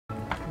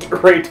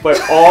raped by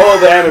all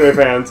the anime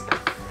fans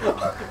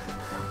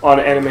on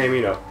Anime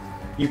Amino.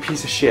 You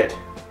piece of shit.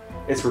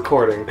 It's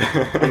recording.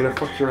 I'm gonna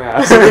fuck your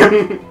ass.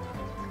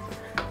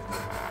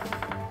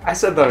 I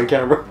said that on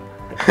camera.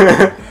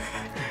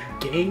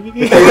 Gay.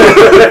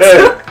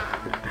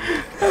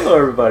 Hello,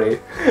 everybody.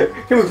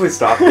 Can we please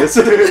stop this?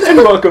 And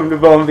welcome to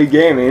Bumblebee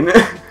Gaming.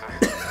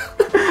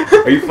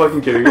 Are you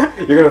fucking kidding me?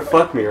 You're gonna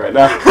fuck me right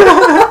now.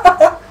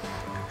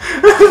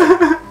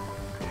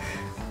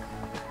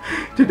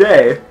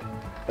 Today,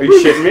 are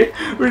you shitting me?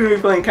 We're gonna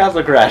be playing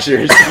Castle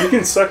Crashers. You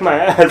can suck my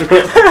ass.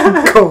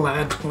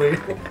 Gladly.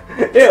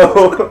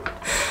 Ew.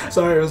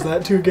 Sorry, was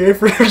that too gay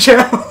for your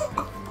channel?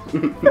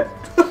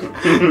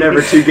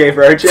 Never too gay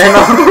for our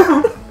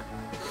channel.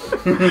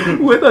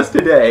 With us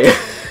today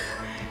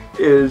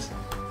is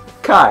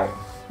Kai,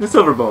 the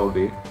Silver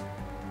Bumblebee,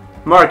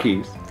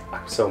 Marquise,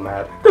 I'm so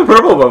mad, the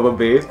Purple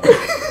Bumblebee,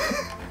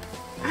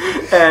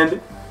 and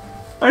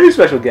our new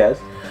special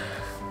guest.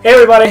 Hey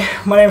everybody,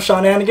 my name's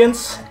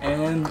Shawnanigans,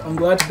 and I'm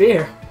glad to be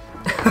here.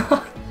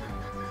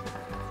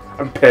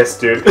 I'm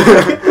pissed, dude.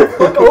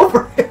 Look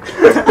over it.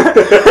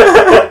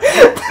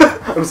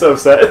 I'm so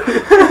upset.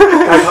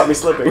 God caught me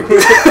slipping.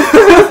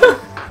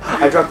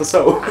 I dropped the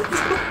soap.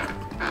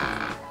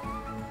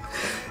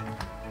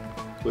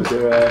 Was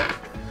there a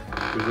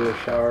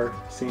shower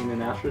scene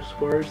in Astro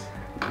Spores?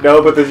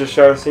 No, but there's a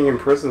shower scene in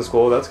prison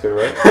school. That's good,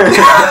 right?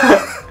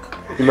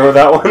 You remember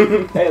that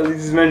one? Hey, at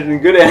least he's mentioning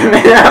good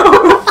anime now.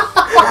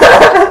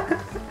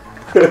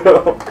 Dude,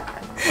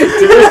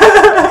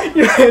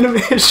 your anime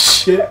is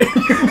shit.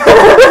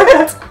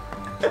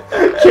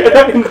 Can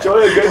I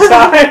enjoy a good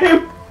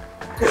time?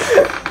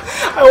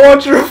 I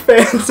want your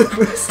fans at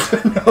least to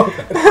know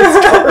that it's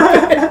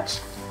garbage.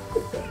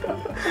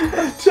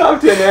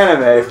 Top 10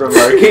 anime from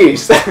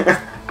Marquise.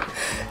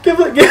 Give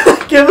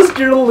us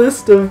your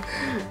list of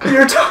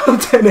your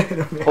top 10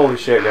 anime. Holy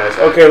shit, guys.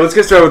 Okay, let's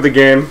get started with the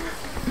game.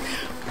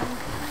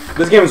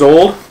 This game is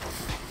old,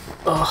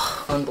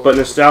 Oh, unbelievable. but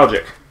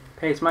nostalgic.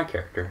 Hey, it's my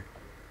character.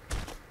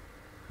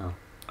 Oh.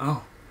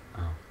 Oh.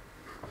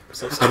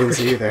 So I didn't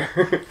see you there.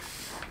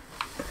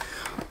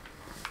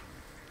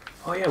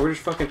 Oh yeah, we're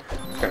just fucking...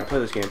 Okay, I'll play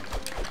this game.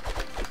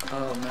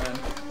 Oh man.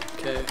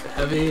 Okay,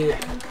 heavy,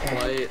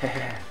 light.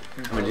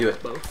 I'm gonna do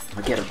it. Both. I'm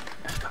gonna get him.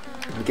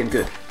 I'm gonna get him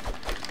good.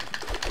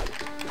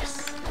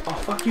 Yes. Oh,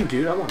 fuck you,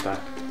 dude. I want that.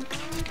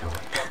 No way.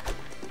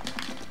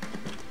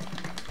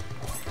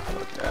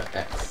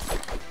 X.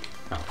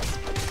 No.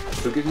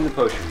 Go get in the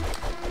potion.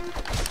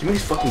 Give me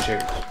these fucking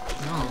chairs.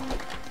 No.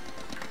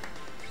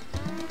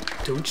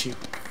 Don't you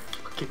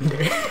get in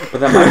there. But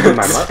that might be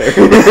my mother.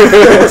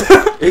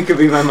 It could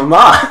be my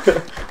mama.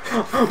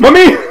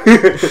 Mommy!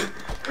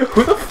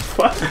 Who the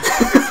fuck?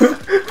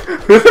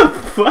 Who the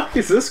fuck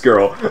is this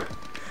girl?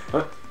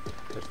 What?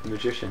 That's the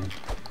magician.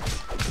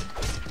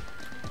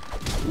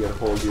 You gotta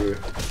hold your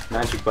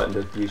magic button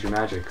to use your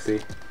magic, see?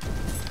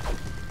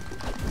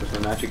 There's no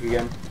magic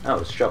again? Oh,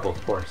 it's shuffle,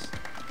 of course.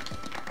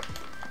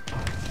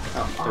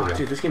 Oh, there we Oh, go.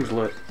 dude, this game's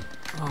lit.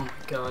 Oh my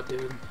god,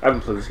 dude. I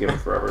haven't played this game in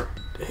forever.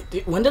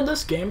 When did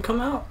this game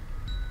come out?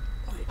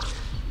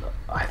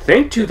 I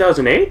think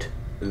 2008?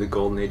 In the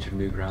golden age of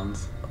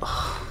Newgrounds.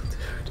 Oh,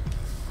 dude.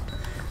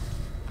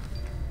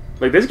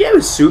 Like, this game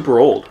is super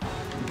old.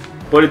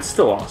 But it's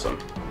still awesome.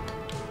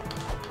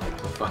 A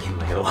fucking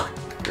ladle.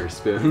 Or a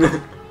spoon. Not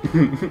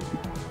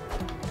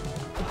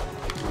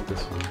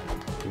this one.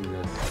 Give me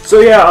this. So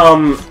yeah,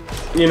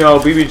 you know,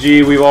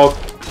 BBG, we've all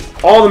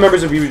the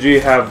members of BBG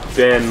have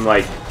been,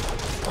 like,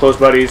 close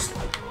buddies.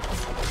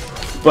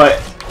 But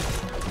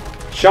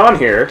Sean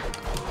here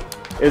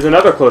is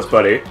another close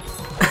buddy.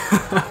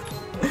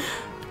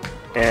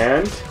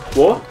 And,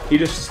 well, he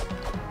just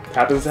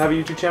happens to have a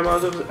YouTube channel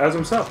as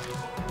himself.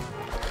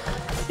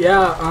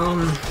 Yeah,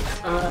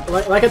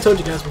 like I told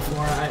you guys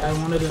before, I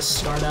wanted to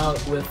start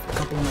out with a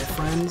couple of my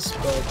friends,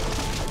 but,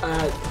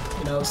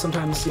 you know,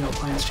 sometimes, you know,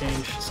 plans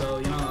change, so,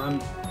 you know,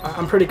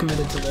 I'm pretty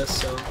committed to this,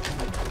 so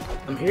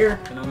I'm here,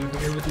 and I'm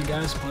here with you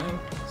guys playing,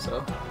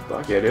 so.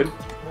 Fuck yeah, dude.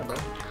 Yeah, bro.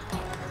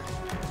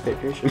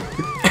 Dedication.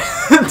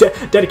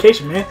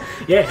 Dedication, man.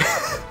 Yeah.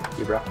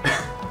 You bro.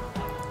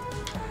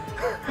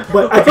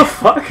 But What the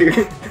fuck?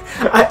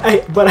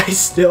 but I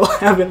still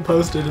haven't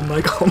posted in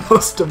like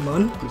almost a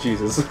month.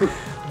 Jesus.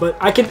 But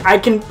I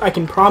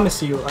can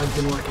promise you I've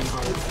been working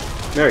hard.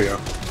 There you go.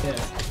 Yeah.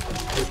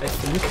 I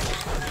think.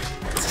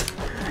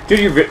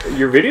 Dude,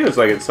 your video is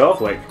like itself,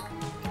 like...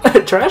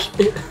 Trash?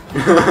 Oh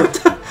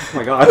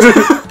my god.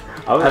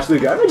 I was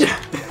absolute garbage.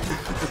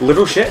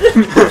 Little shit.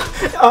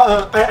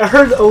 I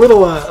heard a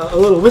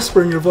little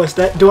whisper in your voice.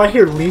 Do I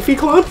hear Leafy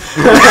Clone?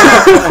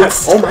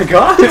 Oh my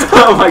god.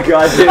 Oh my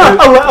god, dude.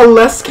 A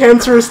less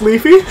cancerous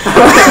Leafy?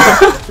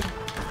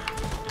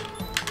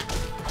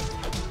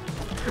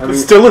 I mean,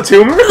 Still a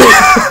tumor?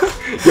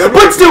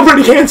 But still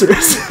pretty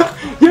cancerous.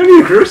 you don't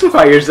need to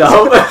crucify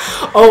yourself.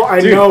 Oh,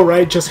 I Dude. know,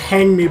 right? Just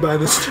hang me by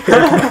the stake,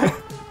 man.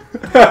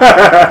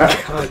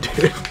 God,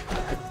 dude.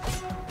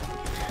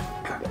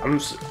 I'm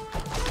just...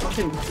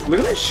 Fucking... Look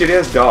at that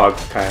shit-ass dog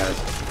Kai has.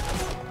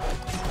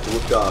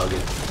 Wolf dog.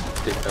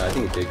 I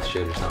think it digs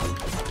shit or something.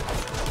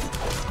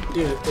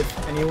 Dude,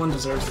 if anyone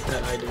deserves a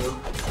pet, I do.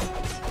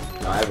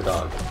 No, I have a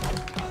dog.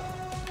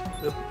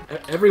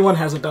 Everyone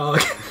has a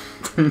dog.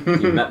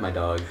 You met my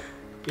dog.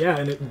 Yeah,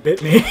 and it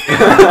bit me.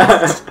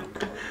 I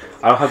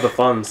don't have the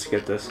funds to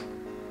get this.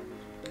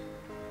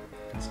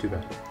 That's too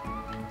bad.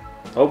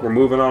 Oh, we're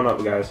moving on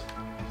up, guys.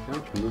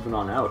 No, we're moving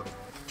on out.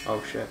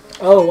 Oh, shit.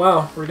 Oh,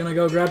 wow. We're gonna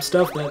go grab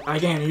stuff that I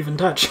can't even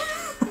touch.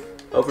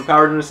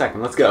 Overpowered in a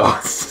second. Let's go.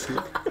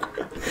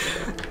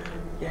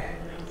 Yeah.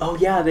 Oh,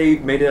 yeah, they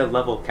made a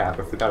level cap.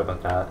 I forgot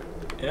about that.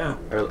 Yeah.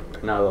 Or,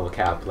 not a level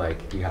cap,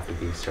 like, you have to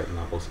be certain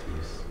levels to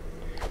use.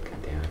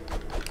 God damn it.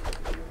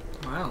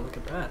 Wow, look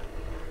at that.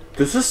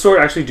 Does this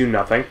sword actually do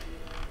nothing?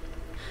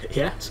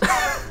 Yes.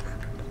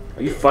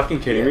 Are you fucking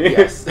kidding me?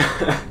 Yes.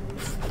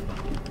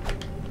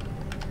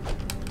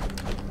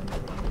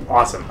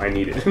 Awesome, I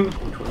need it.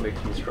 Which one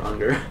makes me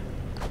stronger?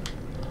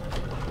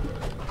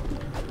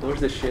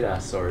 Where's the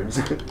shit-ass swords?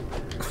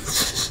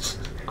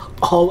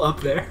 All up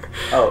there.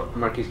 Oh,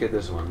 Marquise, get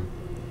this one.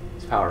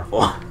 It's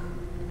powerful.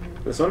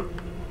 This one?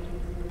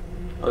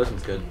 Oh, this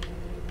one's good.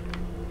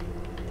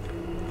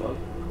 Fuck.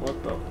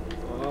 What the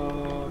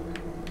fuck?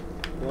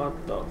 What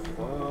the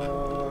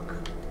fuck?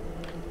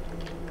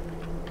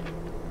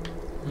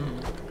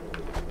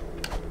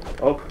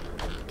 Oh.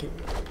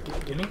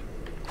 Gimme?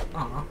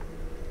 Aw.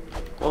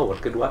 Oh, what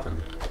a good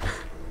weapon.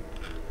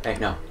 Hey,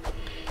 no.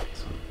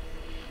 This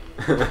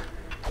one.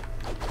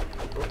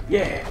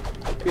 Yeah.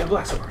 We have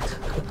black swords.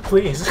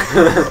 Please.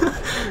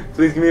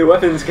 Please give me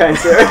weapons, kind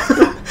sir.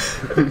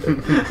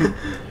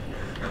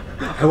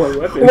 I want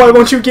weapons. Why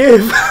won't you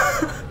give?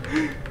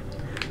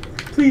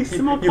 Please,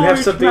 some more You have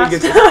porridge, something master.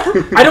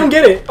 against I don't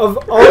get it. Of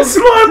all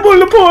small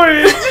bowl of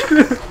porridge!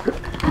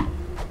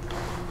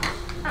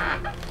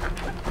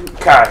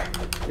 Kai,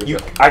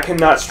 I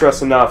cannot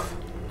stress enough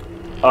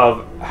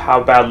of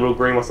how bad Little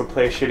Green wants to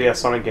play a shitty ass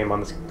Sonic game on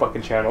this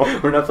fucking channel.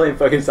 We're not playing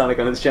fucking Sonic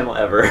on this channel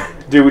ever.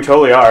 Dude, we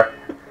totally are.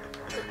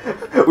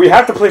 We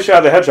have to play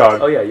Shadow the Hedgehog.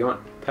 Oh yeah, you want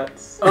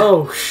pets?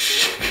 Oh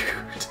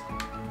shoot!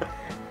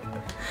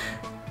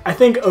 I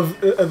think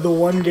of the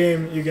one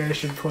game you guys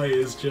should play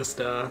is just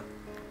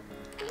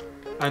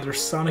either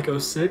Sonic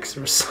 06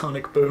 or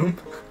Sonic Boom.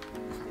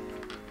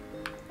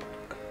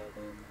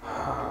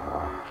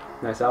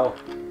 Nice owl.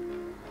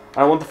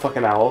 I want the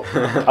fucking owl.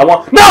 I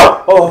want—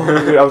 No! Oh,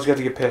 dude, I was going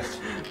to get pissed.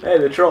 Hey,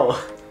 the troll.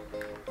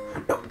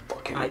 No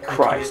fucking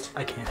Christ.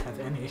 I can't have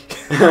any.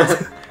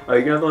 Oh,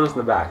 you can have the ones in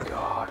the back.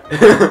 God.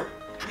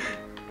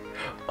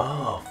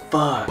 Oh,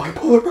 fuck.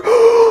 BiPolar.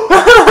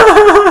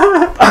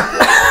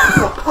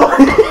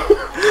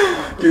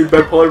 Dude,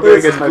 bipolar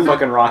really gets my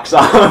fucking rocks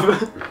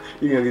off.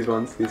 You can have these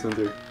ones. These ones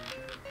are...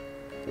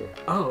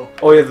 Oh.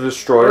 Oh yeah, the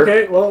destroyer.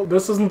 Okay, well,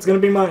 this isn't gonna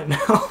be mine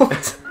now.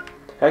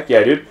 Heck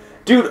yeah, dude.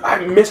 Dude, I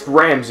missed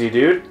Ramsey,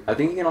 dude. I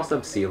think you can also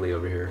have Sealy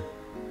over here.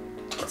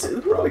 It's a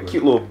really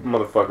cute little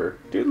motherfucker.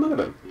 Dude, look at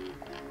him.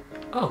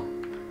 Oh.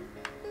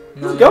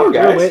 Let's go,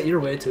 guys. You're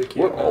way too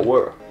cute.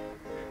 We're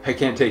I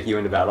can't take you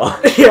into battle.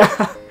 Yeah.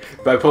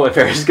 Bipolar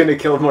Bear is gonna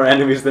kill more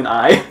enemies than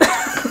I.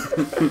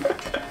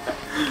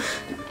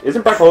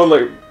 Isn't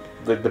BiPolar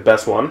like the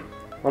best one?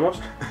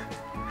 Almost?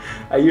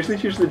 I usually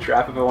choose the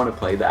trap if I want to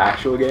play the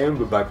actual game,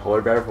 but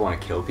Bipolar Bear if I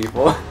want to kill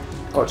people.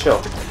 Oh,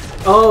 chill.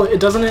 Oh,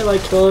 doesn't it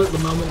like kill it the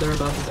moment they're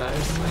about to die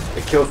or something?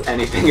 It kills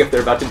anything if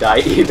they're about to die,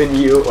 even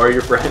you or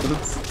your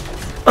friends.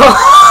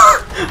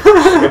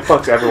 It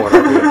fucks everyone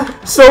up,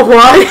 dude. So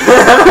why?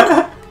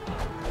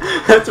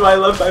 That's why I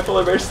love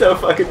Bipolar Bear so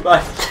fucking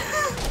much.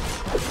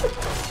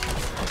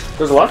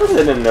 There's a lot of things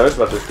I didn't notice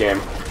about this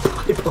game.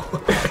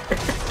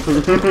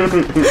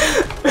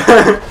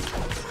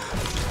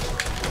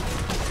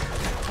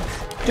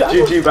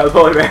 GG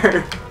Bipolar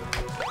Bear.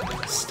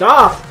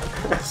 Stop!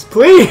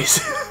 Please!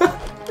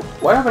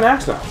 Why have an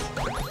axe now?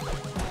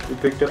 You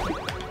picked up.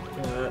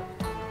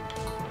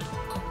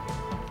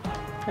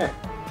 Hey.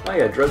 Oh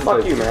yeah, drug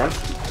Fuck you, man.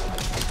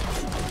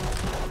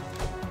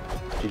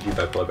 GG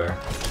Bipolar Bear.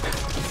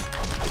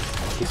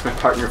 He's my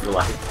partner for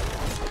life.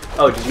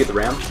 Oh, did you get the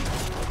ram?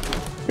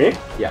 Me?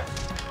 Yeah.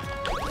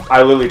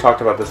 I literally talked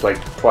about this like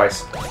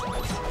twice.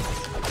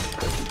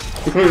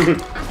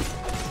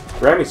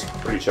 Ramy's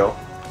pretty chill.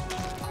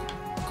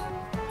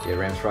 Yeah,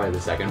 ram's probably the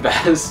second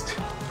best.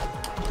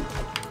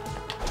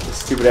 This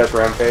stupid ass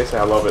ram face,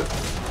 I love it.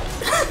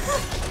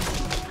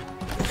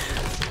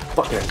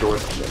 Fucking adore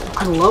this shit.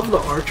 I love the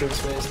archer's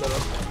face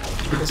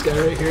though. This guy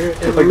right here,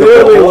 it Like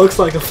literally the looks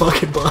like a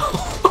fucking bow.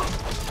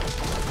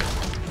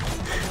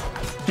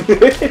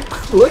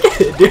 Look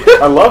at it, dude.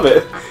 I love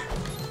it.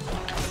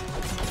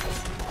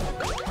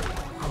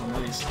 Oh,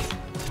 nice.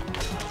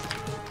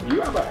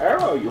 You have an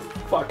arrow, you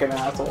fucking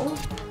asshole.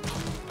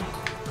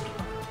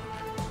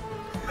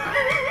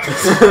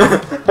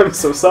 I'm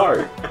so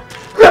sorry.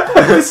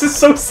 This is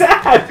so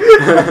sad.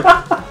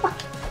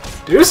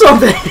 Do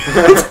something.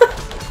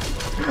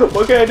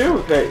 What can I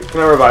do? Can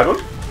I revive him?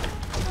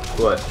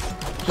 What?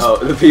 Oh,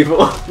 the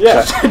people?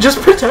 Yeah.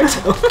 Just protect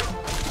him.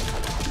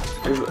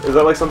 Is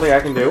that like something I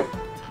can do?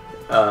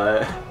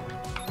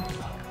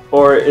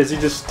 Or is he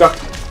just stuck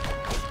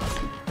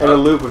in a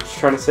loop of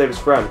trying to save his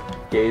friend?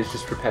 Gay's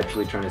just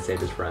perpetually trying to save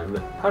his friend.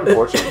 How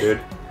unfortunate,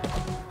 dude.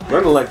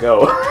 Learn to let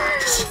go.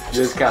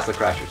 This Castle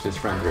Crashers, his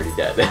friend's already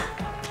dead.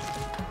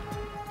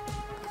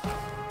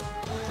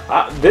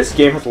 This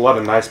game has a lot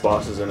of nice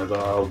bosses in it,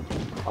 though.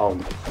 I'll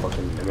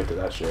fucking admit to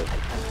that shit.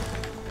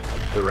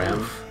 The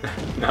Ram?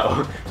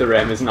 No, the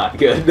Ram is not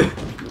good.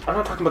 I'm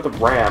not talking about the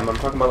Ram. I'm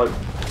talking about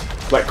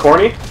like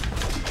corny.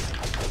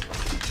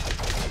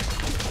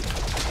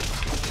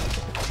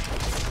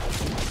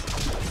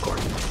 Corn.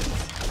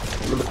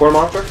 Remember the corn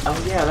monster?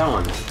 Oh yeah, that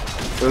one.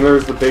 Then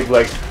there's the big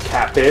like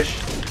catfish.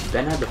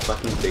 Ben had the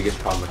fucking biggest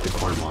problem with the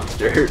corn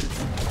monster.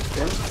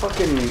 Damn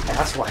fucking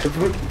asswipe.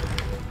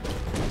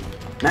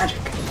 Magic.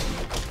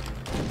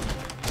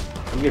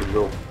 I'm getting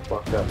real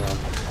fucked up now.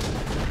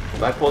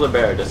 BiPolar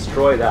bear,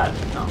 destroy that.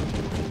 No.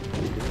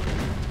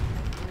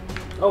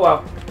 Oh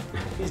wow,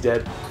 he's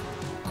dead.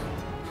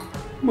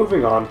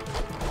 Moving on.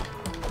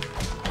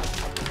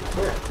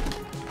 Yeah.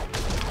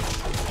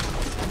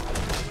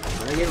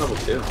 When I get level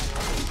 2.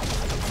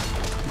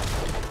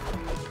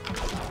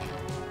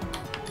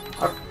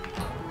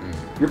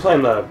 You're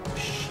playing the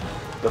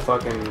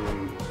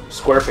fucking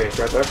square face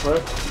right there,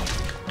 right?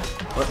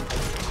 What?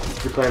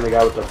 You're playing the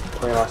guy with the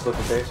plain ass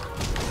looking face?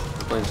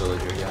 I'm playing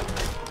Villager, yeah.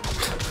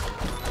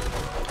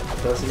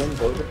 That's the name,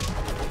 Villager?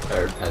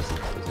 Or peasant.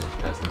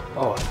 Peasant.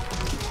 Oh,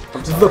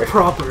 I'm sorry. The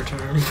proper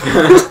term.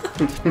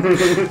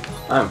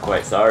 I'm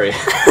quite sorry.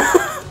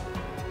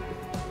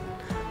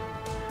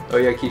 Oh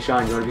yeah,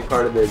 Keyshawn, you want to be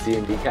part of the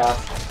D&D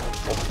cast?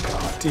 Oh my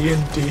god.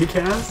 D&D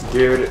cast?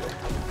 Dude.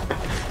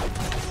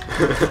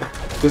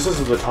 This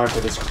isn't the time for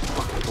this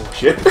fucking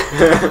bullshit.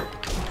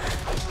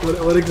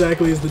 What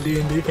exactly is the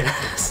D&D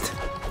cast?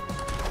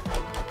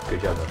 Good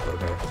job,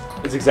 okay.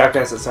 It's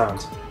exactly as it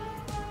sounds.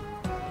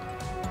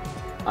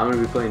 I'm gonna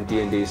be playing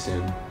D&D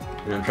soon,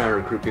 and I'm trying to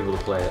recruit people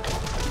to play it.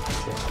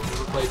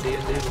 Never played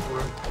D&D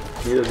before.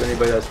 Neither does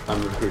anybody else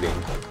I'm recruiting.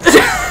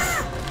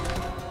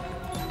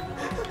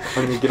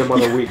 I'm gonna get him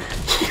on a week.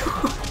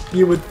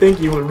 You would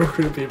think you would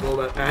recruit people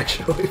that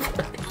actually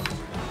play.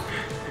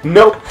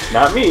 Nope,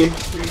 not me.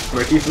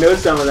 Marquise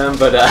knows some of them,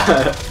 but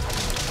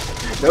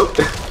nope.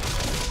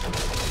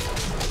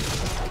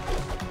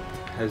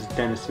 Has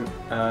Dennis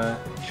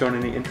shown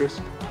any interest?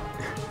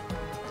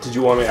 Did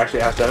you want me to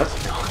actually ask Dennis?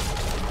 No.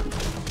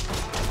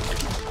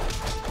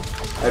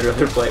 I'd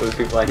rather play it with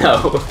people I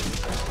know.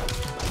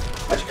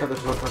 I should cut this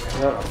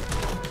motherfucker out.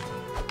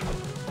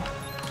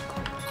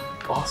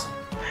 Awesome.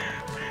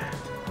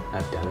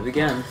 I've done it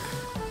again.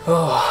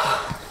 Oh,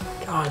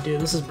 God, dude,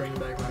 this is bringing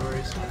back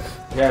memories.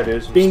 Yeah,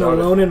 dude. Being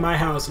alone in my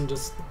house and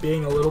just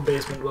being a little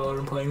basement dweller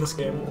and playing this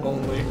game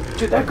only.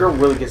 Dude, that girl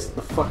really gets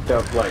the fucked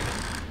up, like,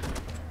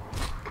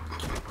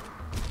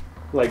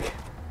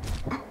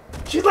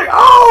 she's like,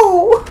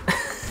 oh!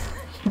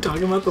 You're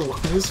talking about the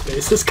one whose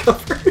face is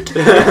covered?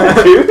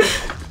 Dude?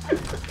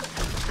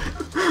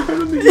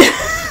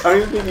 I don't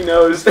even think he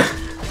knows. The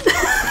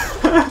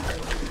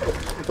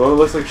one that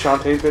looks like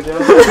Shantae's bitch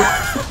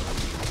ass?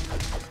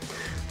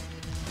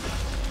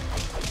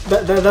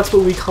 That's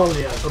what we call a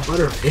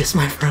butterface,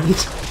 my friend.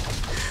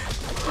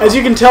 As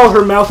you can tell,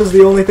 her mouth is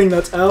the only thing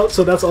that's out,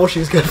 so that's all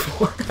she's good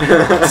for.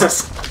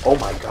 Oh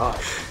my god.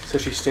 So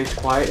she stays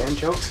quiet and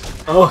jokes?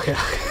 Oh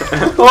yeah.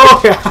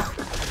 Oh yeah.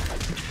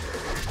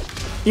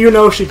 You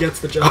know she gets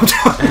the job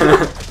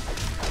done.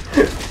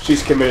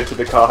 She's committed to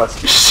the cause.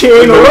 She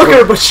ain't a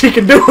looker, but she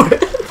can do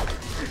it.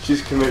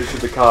 She's committed to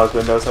the cause,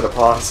 but knows how to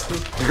pause.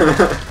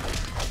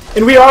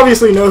 And we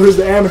obviously know who's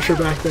the amateur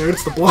back there.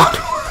 It's the blonde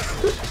one.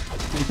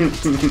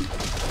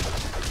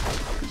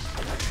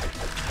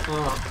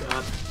 Oh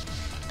god.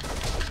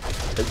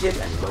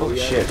 Holy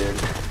shit, dude.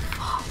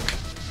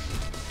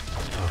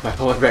 Oh,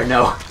 BiPolar bear,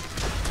 no.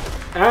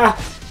 Ah.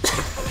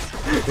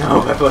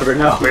 No, BiPolar bear,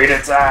 no. Beat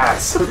its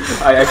ass!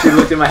 I actually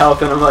looked at my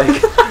health and I'm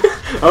like,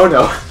 oh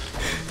no.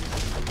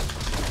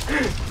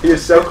 He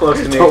is so close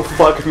to me. Don't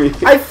fuck me.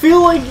 I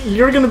feel like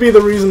you're gonna be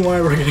the reason why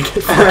we're gonna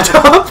get fucked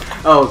up.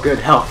 Oh, good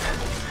health.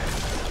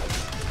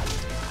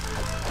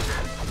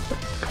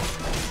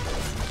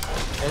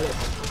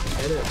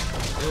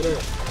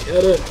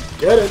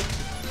 Get it.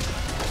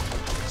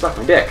 Suck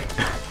my dick.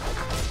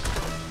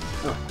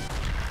 Oh.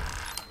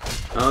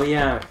 Oh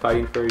yeah,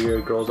 fighting for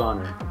your girl's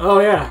honor. Oh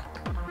yeah.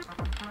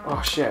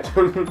 Oh shit.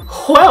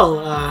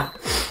 Well,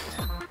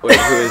 Wait,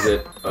 who is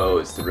it? Oh,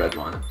 it's the red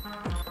one.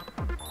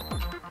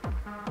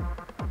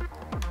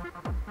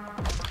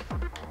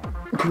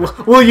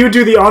 will you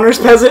do the honors,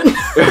 peasant?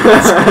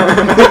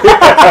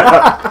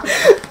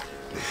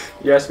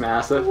 Yes,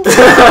 massive.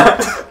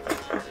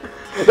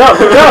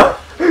 No!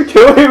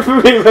 Get away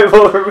from me, my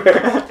polar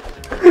bear!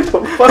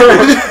 Don't fuck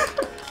me!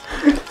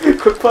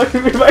 Quit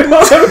fucking me, my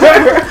polar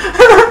bear!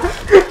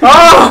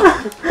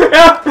 Oh!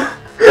 Yeah!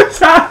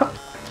 Stop!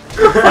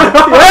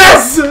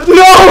 Yes!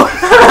 No!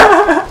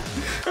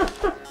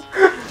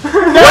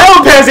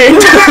 No,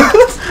 peasant!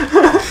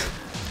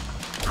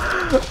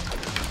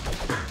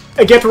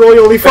 I get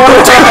royally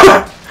fond.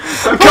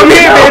 Come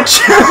here, bitch!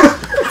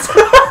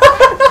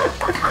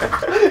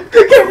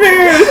 Come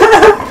here!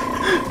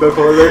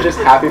 Before they're just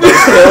happy to kill.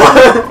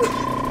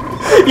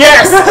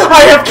 Yes!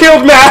 I have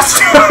killed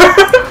Master!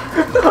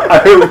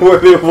 I am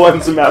worthy of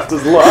one's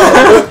master's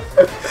love.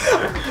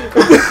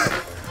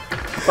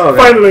 Oh,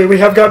 finally, we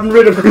have gotten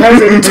rid of the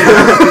peasant.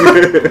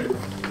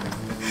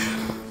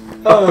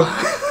 Oh,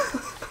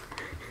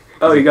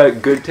 you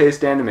got good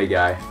taste anime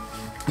guy.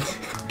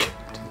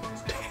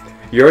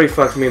 You already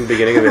fucked me in the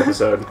beginning of the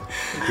episode.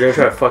 You're gonna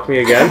try to fuck me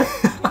again?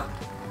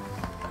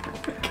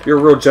 You're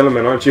a real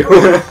gentleman, aren't you?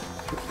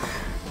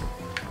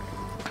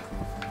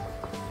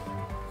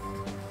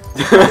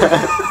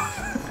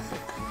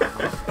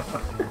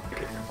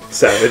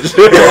 Savage.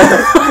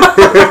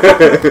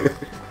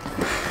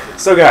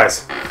 So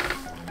guys,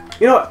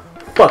 you know what?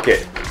 Fuck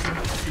it.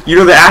 You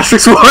know the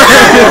asterisk war?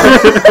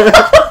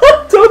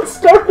 Don't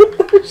start with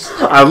this.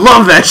 I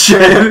love that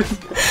shit.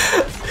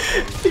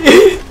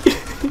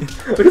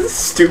 Look at this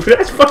stupid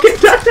ass fucking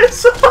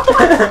dinosaur.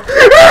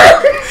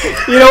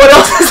 You know what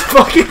else is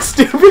fucking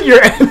stupid?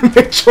 Your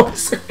anime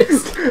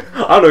choices. I don't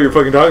know what you're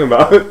fucking talking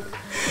about.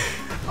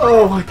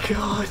 Oh my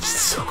god, it's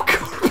so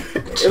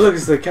garbage. It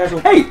looks like casual.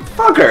 Hey,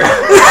 fucker!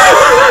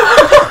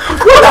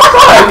 What the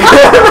fuck?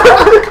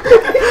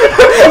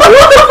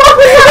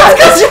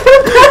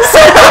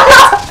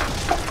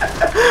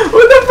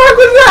 What the fuck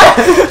was that?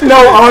 No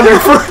honor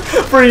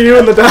for you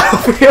in the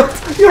battlefield.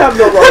 You have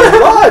no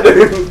blood.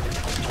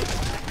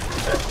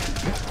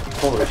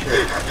 Holy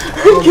shit.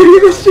 Give me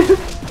this shit.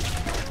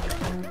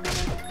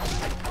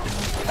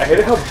 I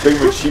hate how big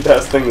of a cheap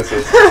ass thing this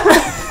is.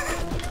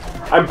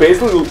 I'm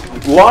basically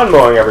lawn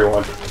mowing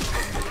everyone.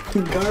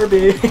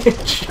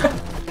 Garbage.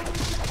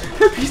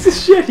 That piece of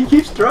shit, he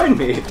keeps throwing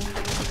me.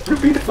 I'm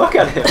gonna beat the fuck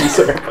out of him.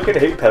 Sorry, I fucking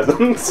hate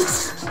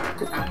peasants.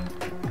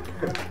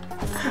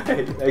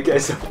 Hey, that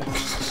guy's so...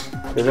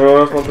 Does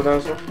anyone else want the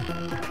dinosaur?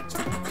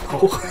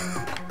 Oh.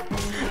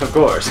 Of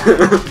course.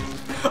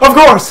 Of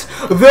course!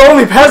 The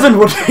only peasant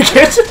would take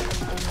it!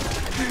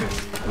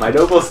 My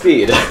noble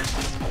steed.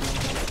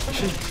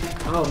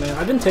 Oh man,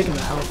 I've been taking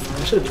the health,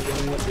 man. I should have been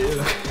doing it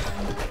too.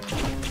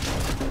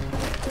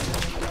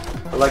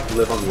 I like to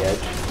live on the edge.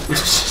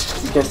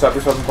 You can't stop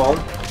yourself from falling?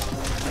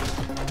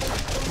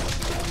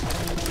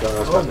 No,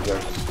 that's not the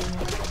joke.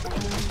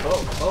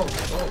 Oh.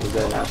 Was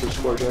that an asterisk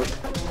score joke?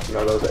 No,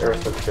 that was an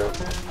aerosmith joke.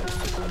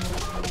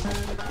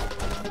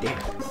 Damn.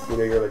 You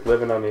know, you're like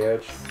living on the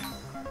edge.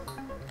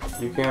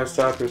 You can't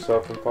stop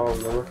yourself from falling,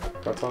 remember?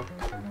 That's all.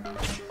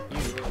 You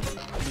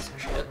piece of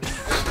shit.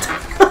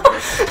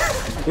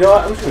 You know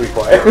what? I'm just gonna be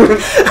quiet.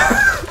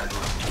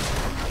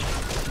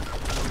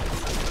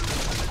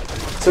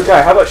 So,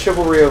 Guy, how about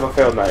Chivalry of a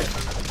Failed Knight?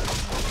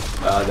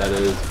 That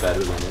is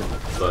better than it,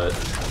 but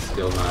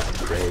still not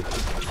great.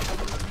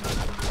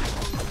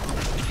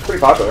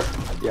 Pretty popular.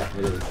 Yeah,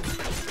 it is.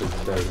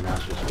 It's better than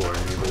Master Score,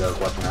 and anybody that was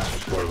watching Master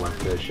Score went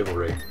to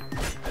Chivalry.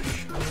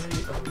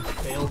 Chivalry of a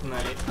Failed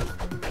Knight.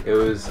 It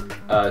was,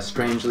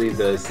 strangely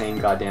the same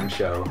goddamn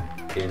show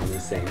in the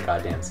same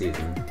goddamn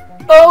season.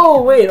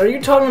 Oh, wait, are you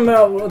talking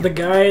about the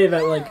guy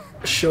that, like,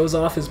 shows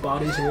off his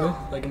body too?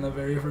 Like, in the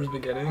very first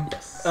beginning?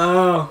 Yes.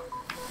 Oh.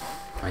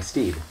 My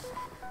steed.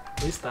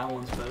 At least that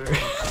one's better.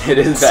 It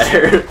is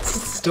better. It's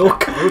still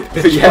garbage.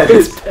 But yeah, but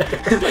it's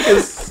like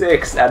a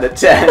 6 out of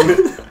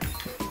 10.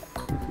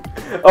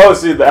 Oh,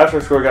 see, the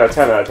asterisk score got a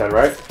 10 out of 10,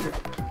 right?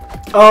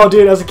 Oh,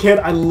 dude, as a kid,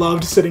 I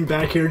loved sitting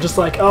back here just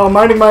like, oh,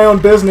 minding my own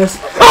business.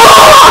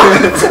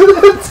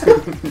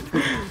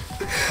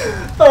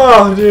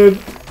 Oh, dude.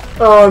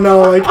 Oh,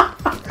 no, like,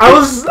 I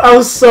was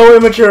so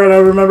immature, and I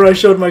remember I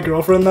showed my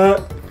girlfriend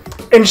that,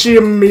 and she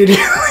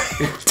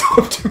immediately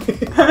talked to me.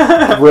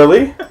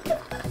 Really?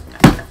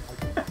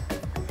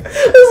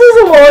 This was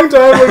a long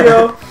time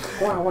ago.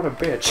 Wow, what a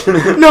bitch.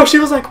 No, she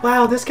was like,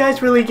 wow, this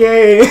guy's really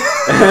gay.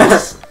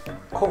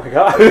 Oh my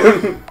god.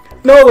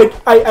 No, like,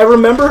 I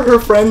remember her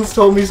friends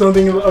told me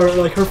something, or,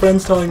 like, her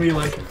friends telling me,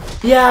 like,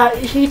 yeah,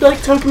 he,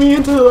 like, took me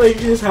into, like,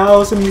 his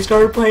house, and we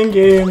started playing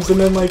games, and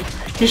then, like,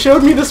 he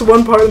showed me this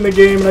one part in the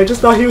game, and I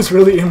just thought he was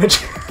really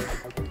immature.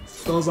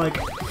 So I was like...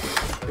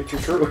 It's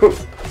true.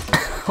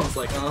 I was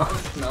like, oh,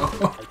 no.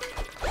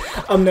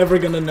 I'm never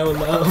gonna know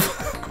love.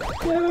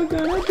 Never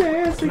gonna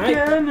dance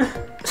again.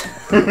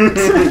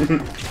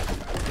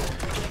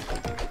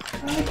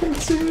 I can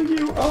see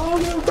you all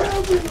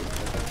around me.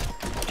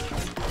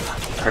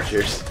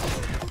 Archers.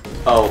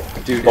 Oh,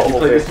 dude, did you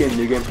play this game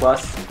New Game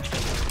Plus?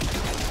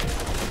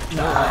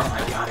 No. Oh my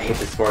god, I hate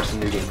this force in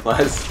New Game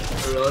Plus.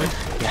 Really?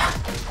 Yeah.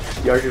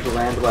 The archers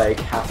land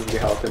like half of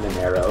your health in an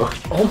arrow.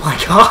 Oh my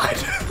god.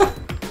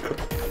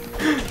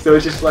 So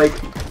it's just like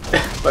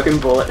fucking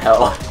bullet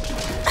hell.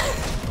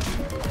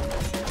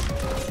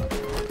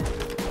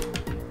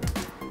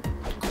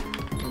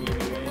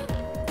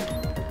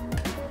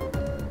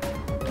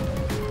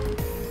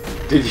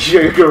 Did you show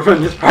your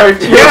girlfriend this part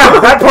too? Yeah,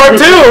 that part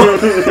too!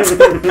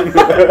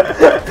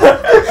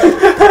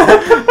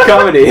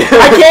 Comedy.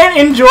 I can't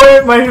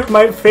enjoy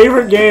my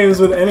favorite games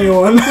with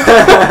anyone.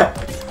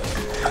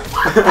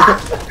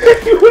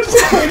 He was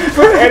just waiting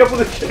for an animal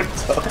to shit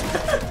himself.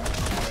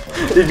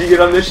 Did you get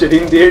on the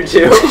shitting deer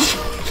too?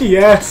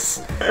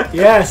 Yes.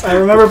 Yes, I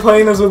remember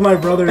playing this with my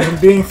brother and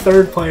being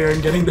third player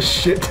and getting the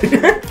shit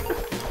together.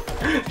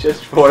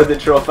 Just for the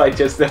troll fight,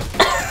 just to...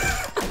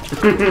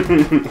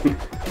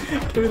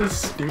 Give me this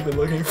stupid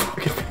looking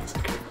fucking face.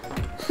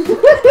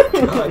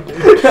 God,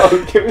 dude.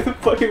 No, give me the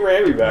fucking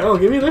Rammy back. No,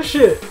 give me this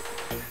shit.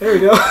 There we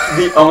go.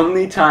 The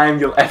only time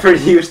you'll ever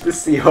use the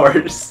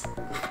seahorse.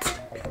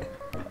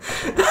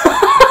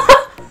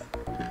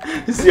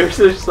 The seahorse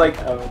is just like,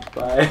 oh,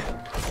 bye.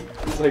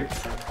 It's like,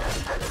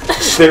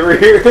 they were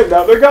here,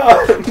 now they're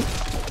gone.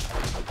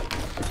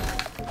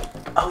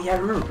 Oh yeah, I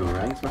remember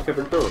Boomerang. It's my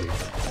favorite ability.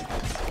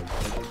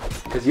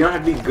 Because you don't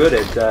have to be good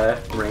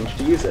at range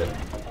to use it.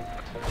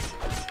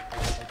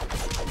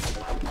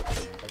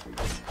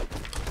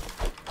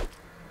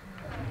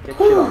 Get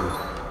shit on.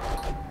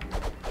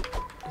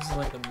 This is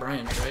like the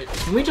branch, right?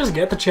 Can we just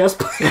get the chest,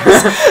 please?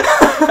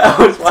 I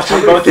was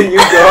watching both of you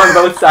go on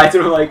both sides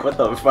and I'm like, what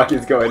the fuck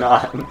is going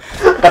on?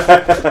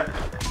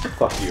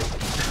 Fuck you.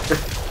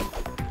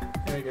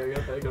 There you go, you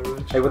got that, go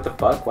Rich. Hey, what the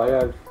fuck? Why do I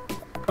have...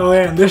 Oh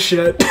yeah, and this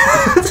shit.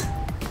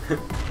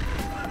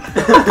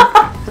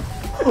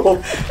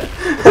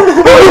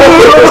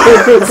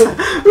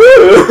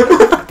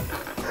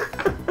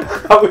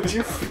 How would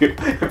you feel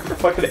if the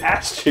fucking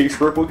ass cheeks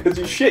ripple because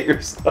you shit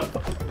yourself?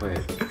 Wait.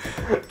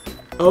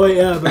 Oh wait,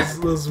 yeah,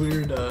 those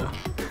weird,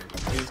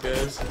 these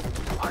guys.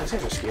 Oh, these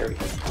guys are scary.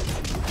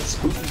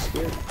 Spooky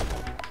scary.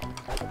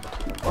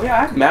 Oh yeah,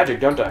 I have magic,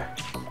 don't I?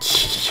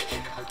 It's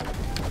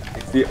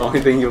the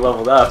only thing you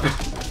leveled up.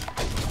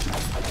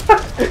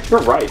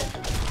 You're right.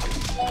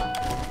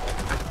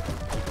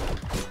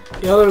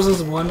 You know, there's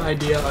this one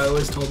idea I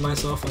always told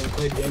myself when I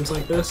played games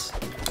like this,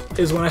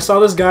 is when I saw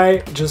this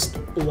guy just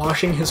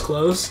washing his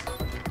clothes,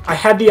 I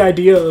had the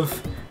idea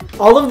of,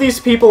 all of these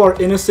people are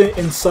innocent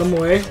in some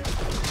way,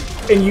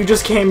 and you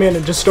just came in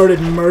and just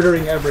started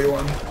murdering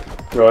everyone.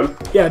 Run.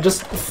 Yeah,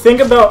 just think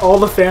about all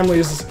the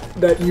families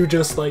that you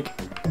just, like,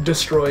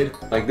 destroyed.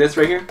 Like this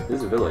right here? This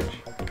is a village.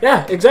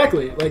 Yeah,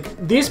 exactly. Like,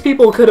 these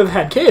people could have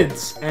had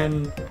kids,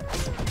 and,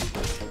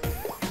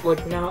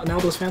 like, now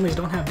those families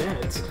don't have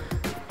dads.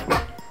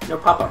 No,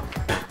 Papa.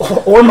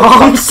 Or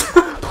moms.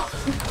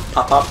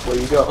 Pop, where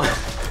you go?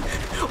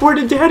 Where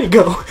did Daddy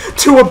go?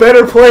 To a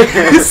better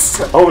place.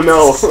 Oh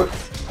no.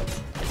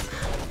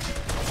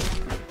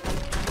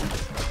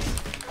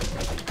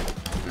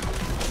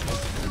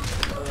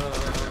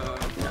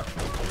 No.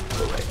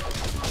 Go away.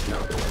 No,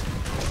 go away.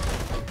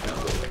 No,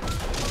 go away.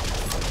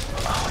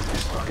 Oh,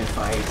 this fucking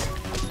fight.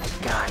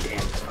 God damn,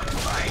 this fucking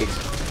fight.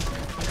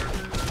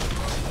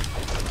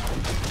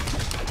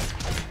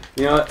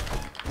 You know what?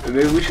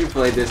 Maybe we should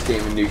play this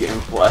game in New Game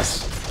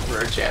Plus for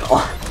our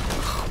channel.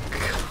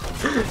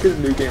 Because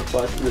New Game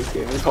Plus in this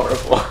game is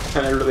horrible,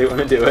 and I really want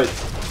to do it.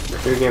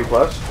 New Game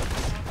Plus?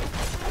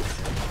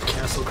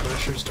 Castle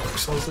Crashers Dark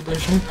Souls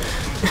Edition.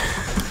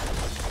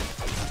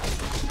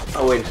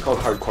 Oh wait, it's called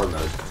Hardcore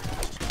Mode.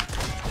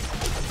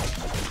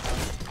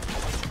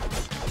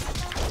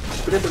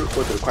 Forget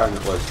what the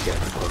requirement was to get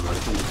Hardcore Mode. I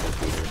think it's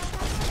computer.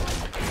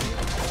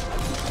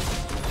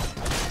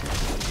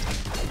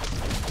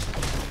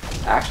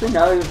 Actually,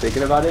 now that I'm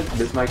thinking about it,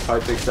 this mic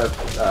probably picks up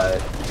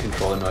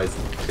controller noise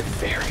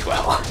very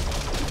well.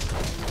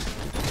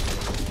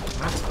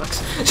 That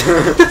sucks.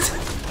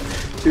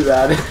 Too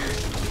bad.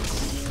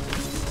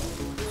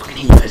 Fucking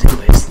hate you guys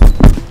anyways.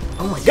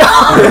 Oh my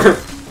god!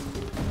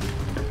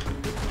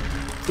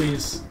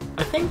 Please.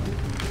 I think...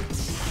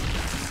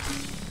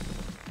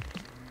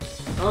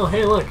 Oh,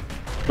 hey, look.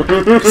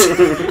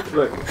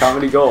 Look,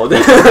 comedy gold.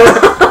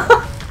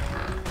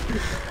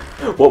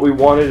 What we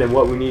wanted and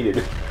what we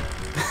needed.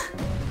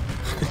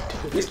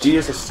 These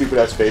genius have stupid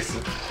ass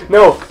faces.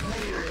 No!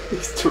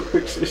 These two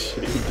are just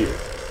shitty dude.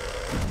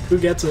 Who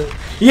gets it?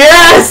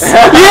 Yes!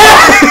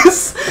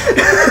 Yes!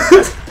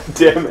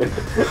 Damn it.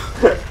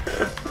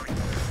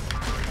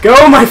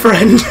 Go, my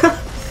friend!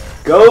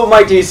 Go,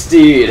 mighty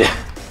steed!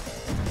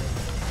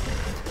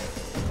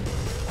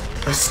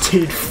 A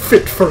steed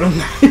fit for a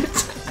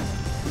knight.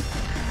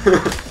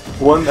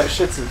 One that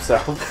shits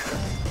himself.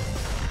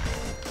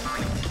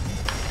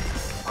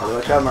 Well,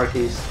 watch out,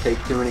 Marquise.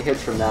 Take too many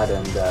hits from that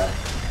and,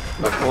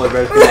 my polar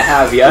bear's gonna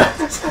have ya.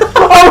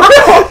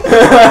 Oh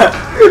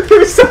no!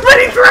 There's so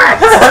many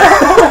threats!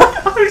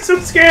 I'm so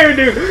scared,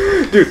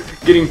 dude! Dude,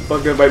 getting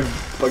fucked up by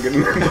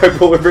fucking by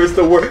polar bears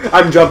the worst.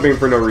 I'm jumping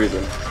for no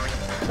reason.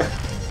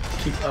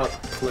 Keep up,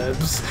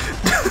 plebs.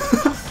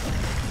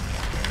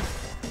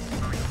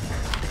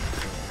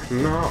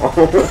 No.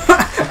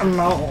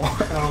 No, I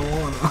don't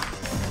wanna.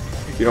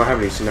 You don't have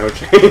any snow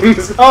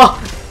chains. Oh!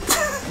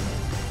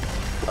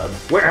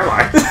 Where am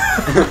I?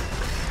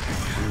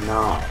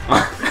 No.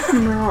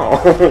 No.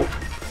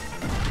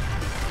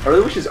 I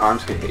really wish his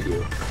arms could hit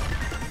you.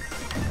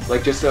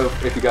 Like, just so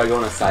if you gotta go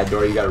on a side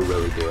door, you gotta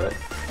really do it.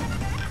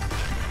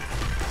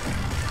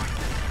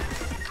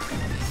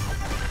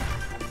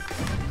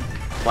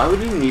 Why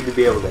would you need to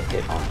be able to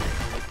hit on it?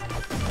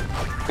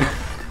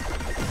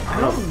 I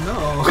don't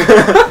know.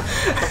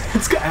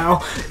 It's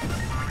ow.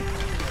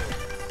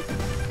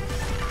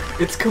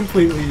 It's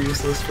completely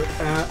useless for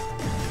that.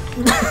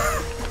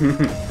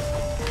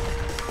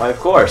 Why, of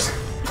course.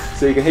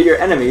 So you can hit your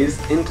enemies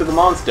into the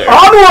monster.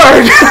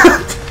 Onward!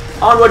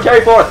 Onward,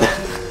 carry forth!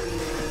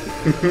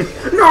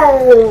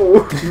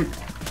 No!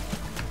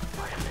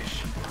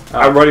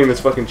 I'm running this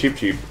fucking cheap.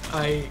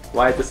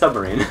 Why at the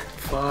submarine?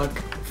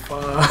 Fuck.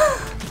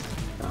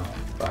 Oh,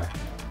 bye.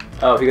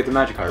 Oh, he got the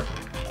magic harp.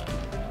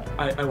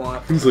 I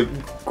want. He's like,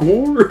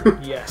 gore?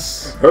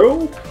 Yes.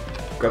 Help!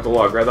 Grab the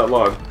log, grab that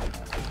log.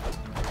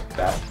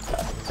 Bats.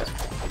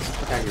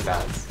 What are your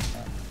bats?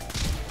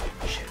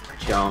 Shit,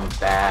 dumb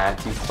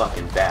bats, you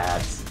fucking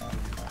bats.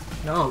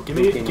 No, give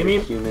Human, me.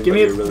 but You're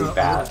really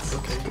bats.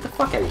 Okay. Get the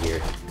fuck out of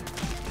here.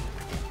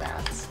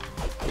 Bats.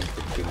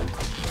 Human.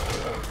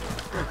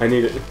 I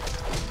need it.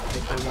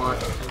 I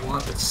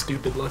want that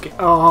stupid looking.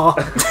 Oh.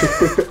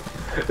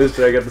 This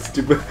I got the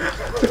stupid.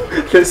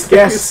 This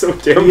thing is so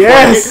damn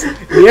Yes.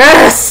 funny.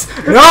 Yes.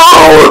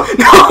 No.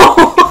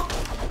 No.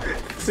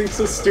 This thing's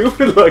so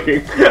stupid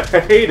looking. I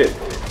hate it.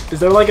 Is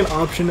there like an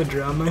option to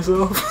drown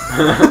myself?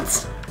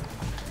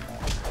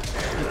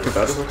 If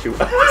that is what you.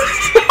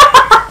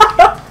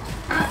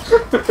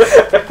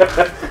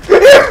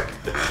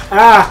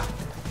 Ah.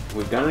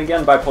 We've done it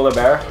again, Bipolar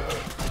Bear.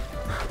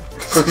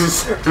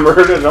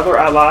 Murdered another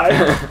ally.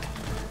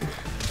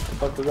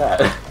 What was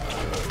that?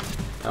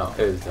 Oh,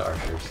 it was the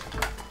archers.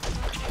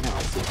 No,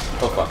 I see.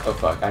 Oh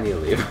fuck, I need to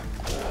leave.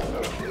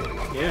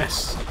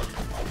 Yes.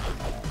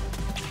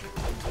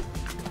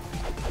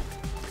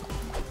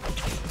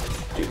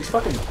 Dude, these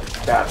fucking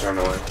bats are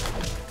annoying.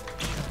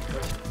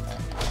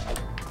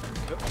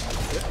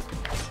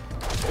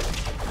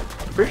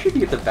 I'm pretty sure if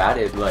you get the bat,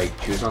 it like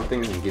chews on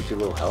things and gives you a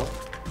little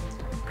health.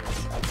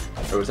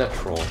 Or was that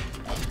troll?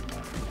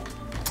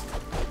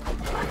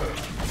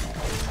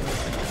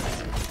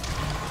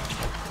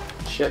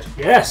 Shit.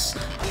 Yes.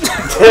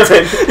 Damn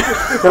it!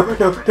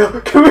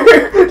 No, come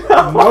here!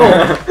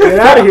 No. Get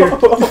out of here.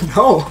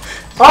 No.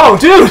 Oh,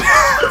 dude.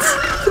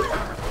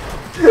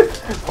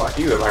 Fuck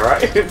you, am I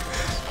right?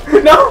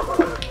 No!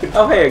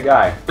 Oh hey, a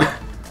guy.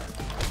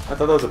 I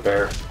thought that was a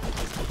bear.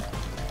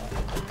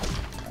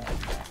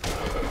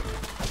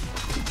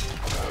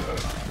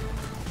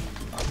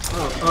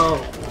 Oh.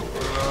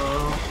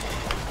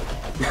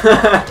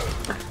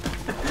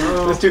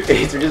 Those two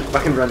things are just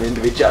fucking running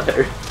into each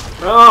other.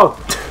 Oh.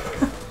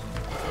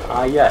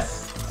 Ah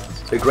yes.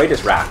 The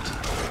greatest rat.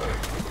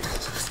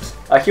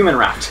 A human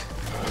rat.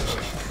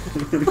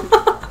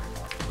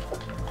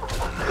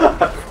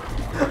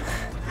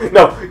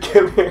 No,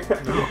 come here.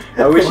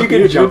 I wish you Fuck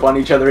could you, jump dude. on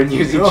each other and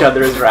use No. each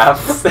other as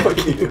rafts. Fuck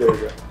you, there we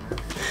go.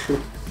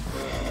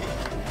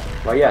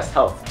 Well yes,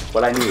 health.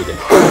 What I need.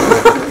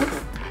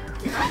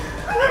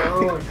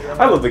 Oh my god.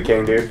 I love the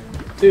king, dude.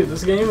 Dude,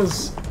 this game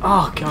is.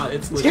 Oh god,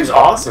 it's This legit. game's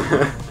awesome.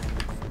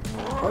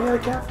 Oh yeah, the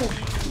catfish.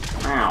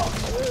 Ow.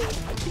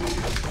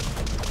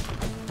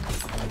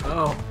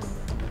 Oh.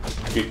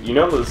 Dude, you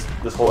know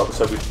this whole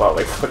episode we fought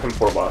like fucking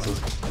 4 bosses.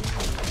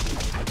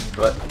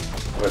 What?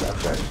 Or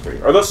actually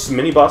 3. Are those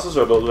mini bosses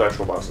or are those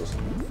actual bosses?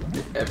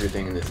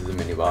 Everything in this is a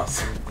mini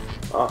boss.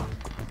 Ah.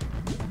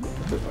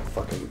 There's my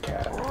fucking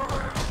cat.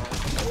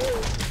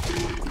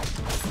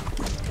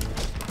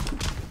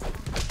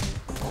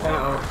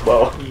 Uh-oh.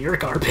 Well, You're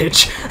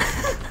garbage.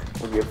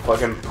 we'll get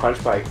fucking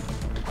punched by.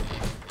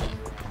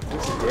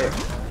 What's a dick?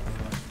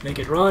 Make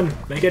it run.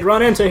 Make it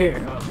run into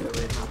here. Oh,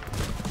 wait.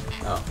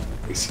 Oh.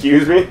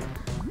 Excuse me?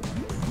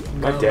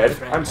 No, I'm dead. my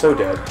friend. I'm so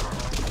dead.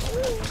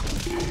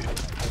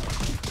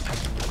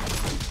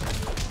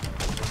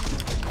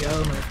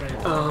 Go, my friend.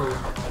 Oh.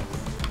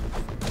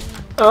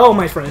 Oh,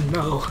 my friend,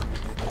 no.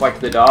 Quite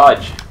the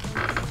dodge.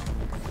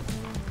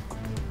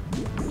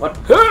 What?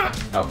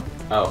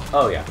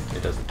 Oh yeah,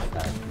 it does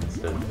that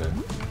instead of the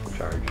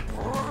charge.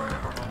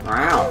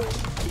 Wow.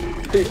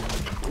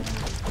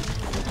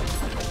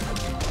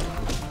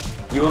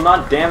 You will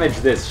not damage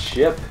this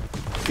ship,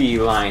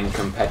 feline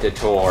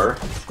competitor.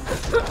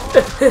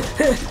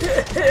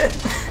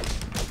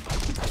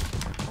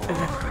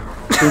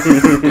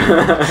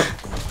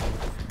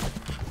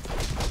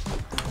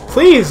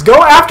 Please, go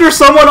after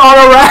someone on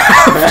a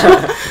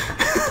raft!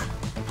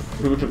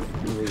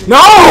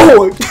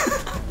 No!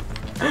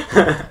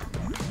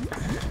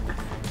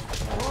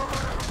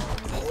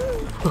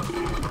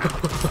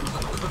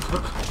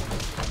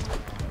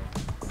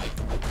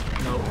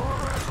 No.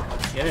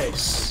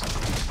 Yes.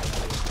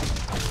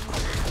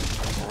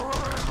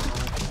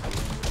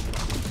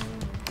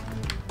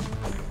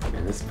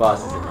 Man, this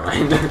boss is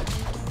annoying.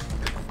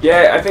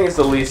 Yeah, I think it's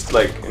the least,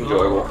 like,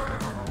 enjoyable.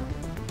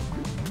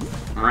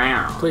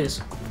 Meow.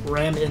 Please,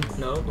 ram in.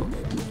 No.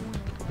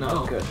 No.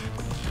 Oh, good.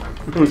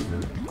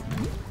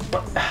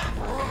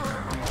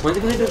 When's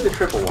it gonna do the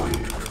triple one?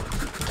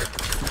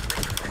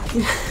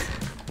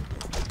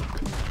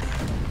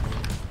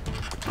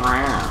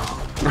 Meow.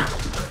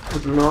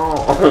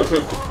 No.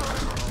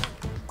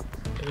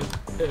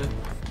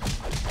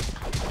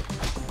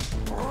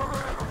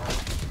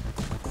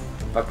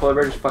 Bipolar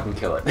Bear, just fucking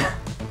kill it.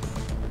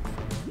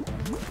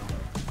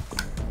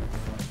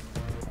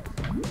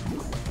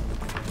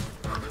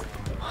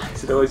 Why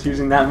is it always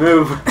using that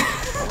move?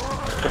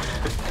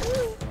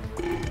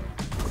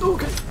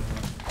 Okay.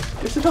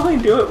 Does it only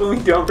do it when we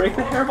don't break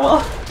the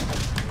hairball?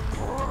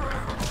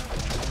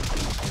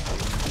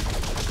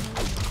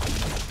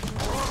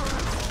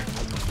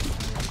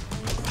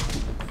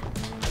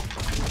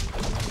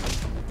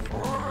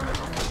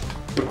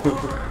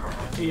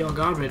 You're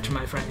garbage,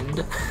 my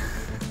friend.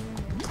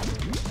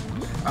 Please,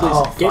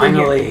 Oh, get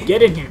finally. in here.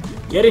 Get in here.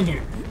 Get in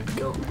here.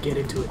 Go. Get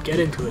into it. Get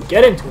into it.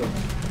 Get into it.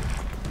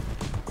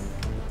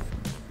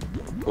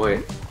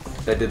 Wait,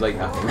 that did like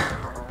nothing.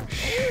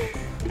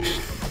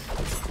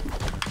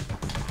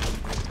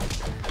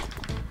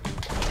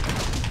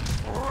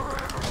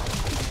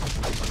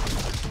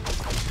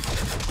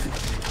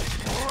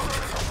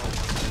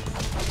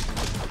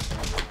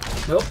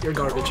 Nope, you're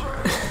garbage.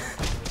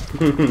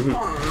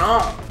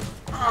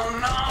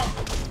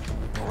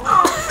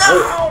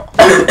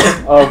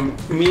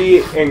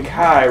 Me and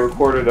Kai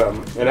recorded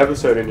an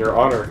episode in your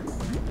honor.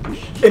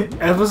 An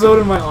episode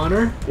in my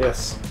honor?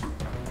 Yes.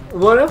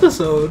 What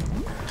episode?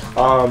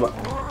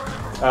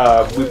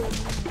 We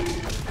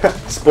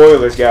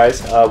spoilers,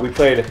 guys. We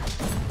played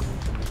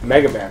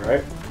Mega Man,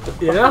 right?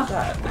 Yeah?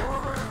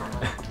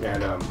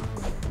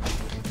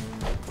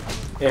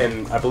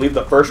 And I believe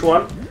the first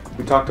one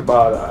we talked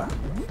about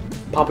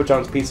Papa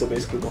John's pizza,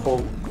 basically the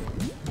whole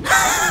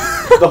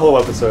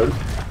episode.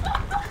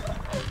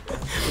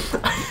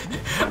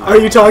 Are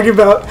you talking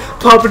about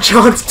Papa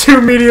John's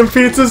 2 medium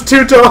pizzas,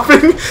 2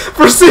 topping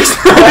for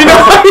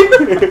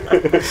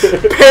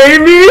 $6.99? Pay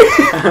me?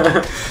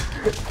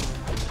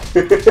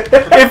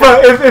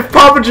 if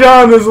Papa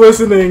John is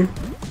listening,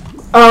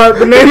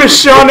 the name is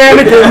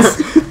Shawnanigans,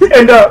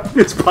 and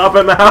It's Papa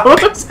in the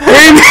house.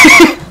 pay me.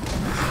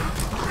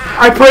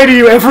 I pray to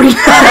you every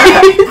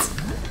night.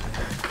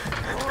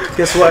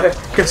 Guess what?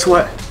 Guess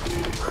what?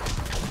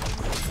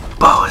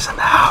 Bo is in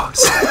the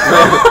house.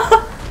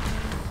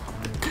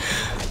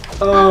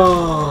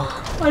 Oh,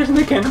 Why doesn't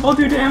the cannonball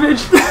do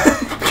damage?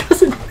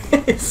 because it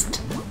missed.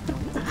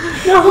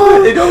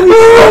 No, it only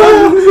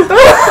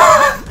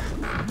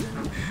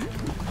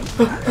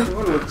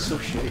Everyone looks so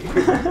shitty.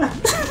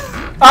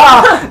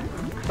 Ah!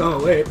 Oh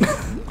wait.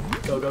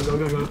 Go.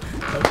 Okay.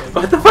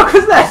 What the fuck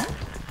was that?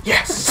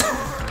 Yes.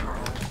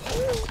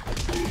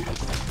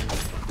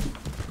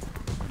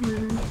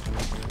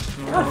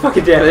 God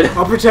fucking damn it.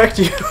 I'll protect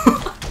you.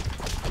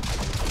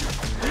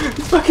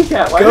 This fucking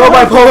cat. Why Go,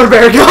 not? BiPolar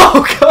bear.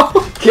 Go.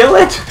 Kill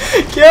it.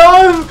 Kill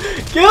him.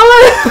 Kill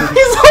him.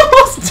 He's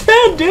almost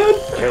dead, dude.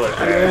 Killer.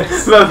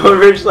 BiPolar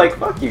Bear's like,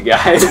 fuck you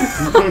guys.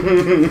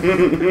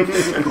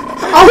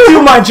 I'll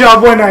do my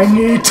job when I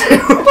need to.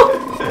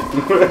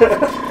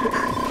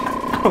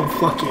 I don't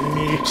fucking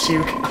need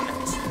you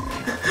guys.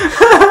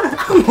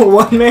 I'm a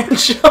one-man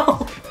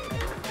show.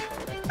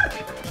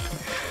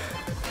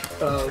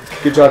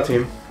 Good job,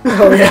 team.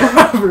 Oh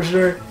yeah, for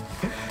sure.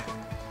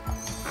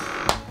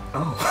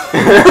 Oh.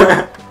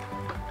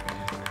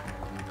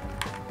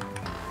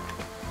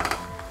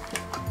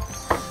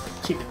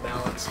 Keep it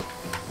balanced.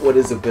 What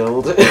is a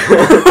build?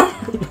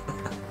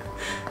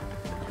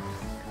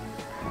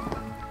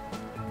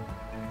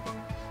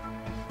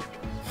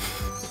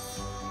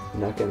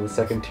 Not getting the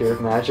second tier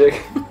of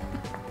magic.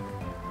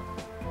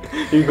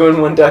 You're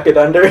going one duck it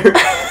under.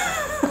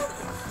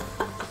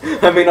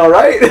 I mean,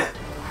 alright.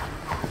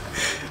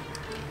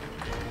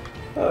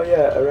 Oh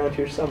yeah, around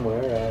here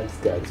somewhere.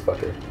 This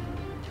fucker.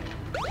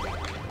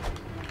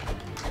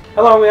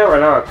 How long are we at right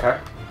now, okay?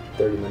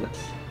 30 minutes.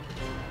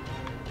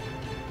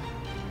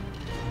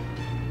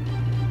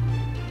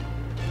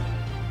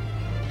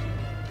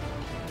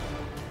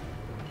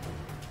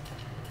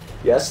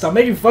 Yes? Stop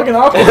making fucking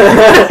awkward.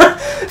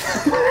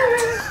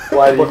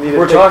 Why did you need to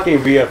We're take, talking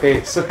via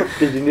face.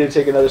 Did you need to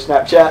take another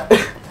Snapchat?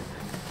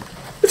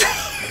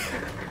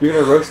 You're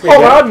gonna roast me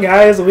Hold again? on,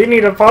 guys. We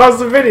need to pause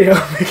the video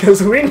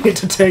because we need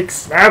to take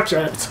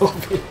Snapchat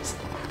selfies.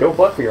 Don't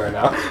fuck me right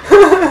now.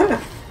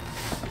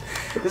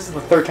 This is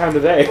the 3rd time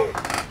today.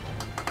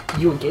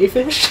 You a gay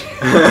fish?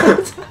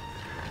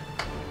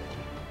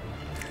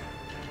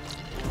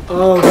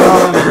 Oh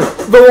god.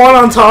 The one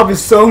on top is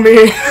so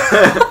me.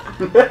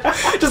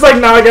 Just like,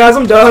 nah guys,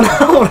 I'm done. I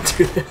don't want to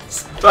do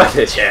this. Fuck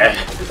this shit.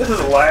 This is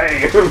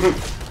lame.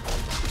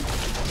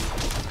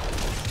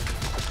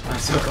 I'm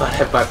so glad I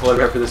have BiPolar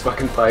Bear for this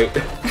fucking fight.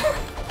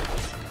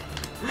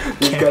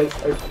 These guys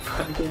are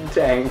fucking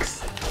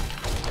tanks.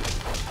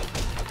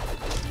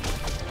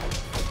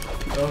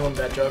 Oh,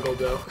 that juggle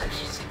though.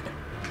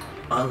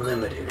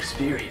 Unlimited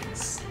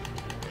experience.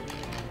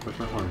 Where's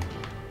my horn?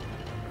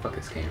 Fuck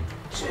this game.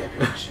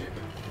 Championship.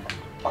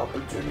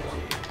 Opportunity.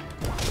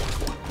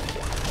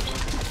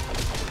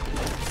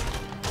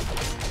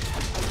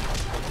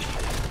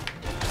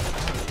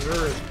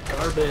 You're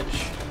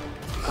garbage.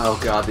 Oh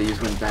god, they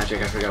use wind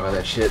magic. I forgot about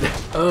that shit.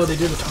 Oh, they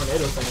do the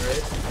tornado thing,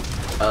 right?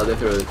 They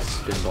throw a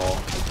spin ball.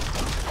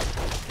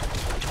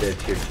 They have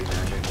tier 2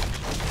 magic.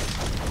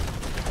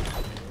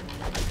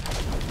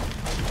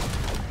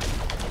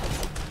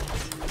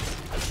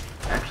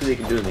 Actually, they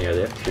can do it in the air.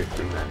 They have tier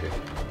 3 magic.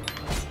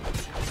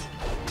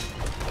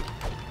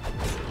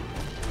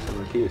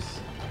 Similar to use.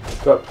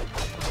 Go.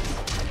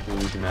 You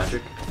use your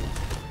magic.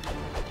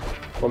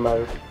 What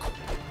matters?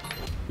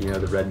 You know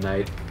the Red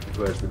Knight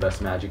who has the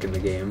best magic in the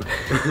game.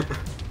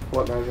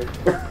 What magic?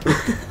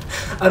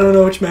 I don't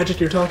know which magic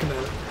you're talking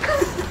about.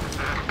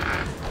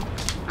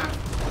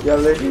 Yeah,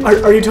 lady.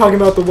 Are you talking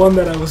about the one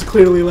that I was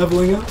clearly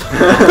leveling up?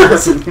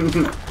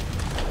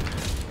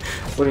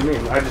 What do you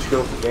mean? I just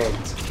go for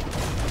gains.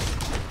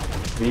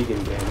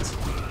 Vegan gains.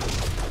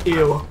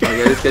 Ew. Oh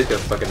yeah, this guy's got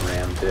fucking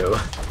ram too.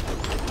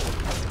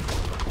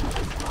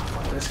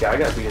 This guy, I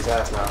gotta beat his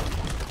ass now.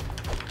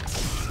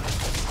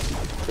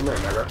 Come here,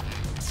 nigga.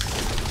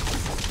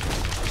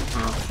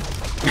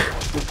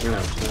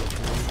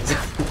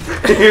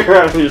 You're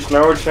on your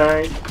snow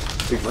chain.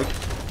 Big Mike.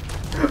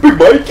 Big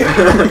Mike!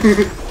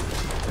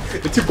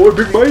 It's your boy,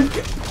 Big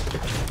Mike!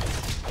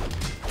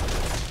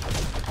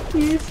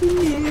 It's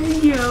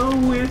me,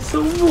 yo, it's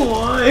a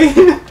boy.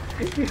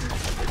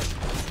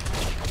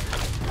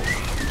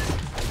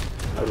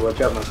 I'd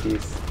watch out,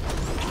 monkeys.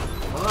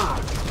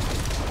 Fuck.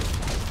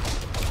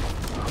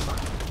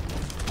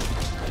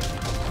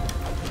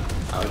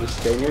 I'll just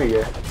stay near you.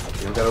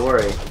 You don't gotta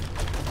worry.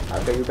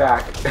 I'll get you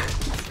back.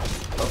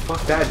 Oh,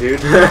 fuck that, dude.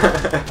 I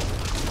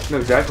know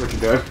exactly what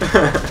you're doing.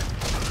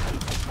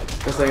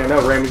 Just like I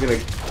know, Ram's gonna...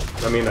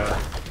 I mean,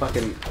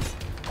 fucking...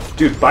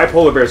 Dude,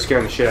 Bipolar Bear's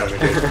scaring the shit out of me,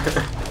 dude.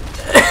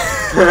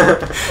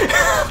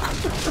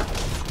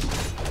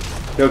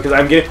 No, because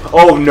I'm getting...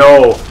 Oh,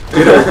 no!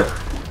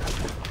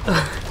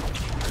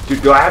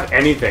 Dude, do I have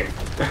anything?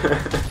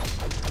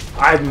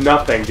 I have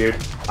nothing, dude.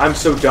 I'm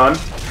so done.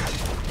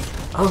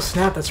 Oh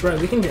snap, that's right.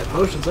 We can get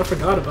potions. I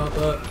forgot about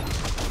that.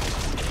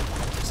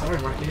 Sorry,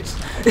 Marquise.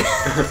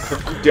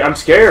 Dude, I'm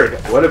scared.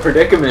 What a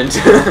predicament.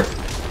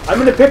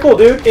 I'm in a pickle,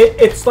 dude.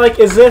 It's like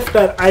as if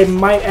that I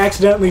might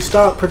accidentally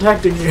stop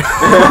protecting you.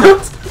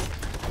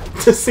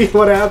 To see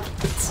what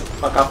happens.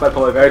 Fuck off,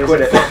 Bipolar Bear.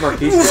 Quit it. Fuck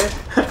Marquise.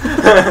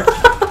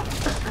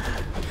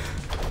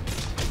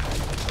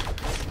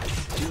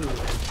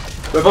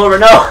 Bipolar Bear,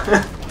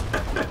 no!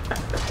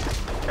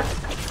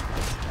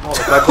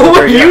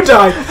 Oh, you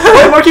died!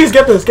 Oh, Marquise,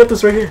 get this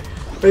right here.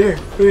 Right here,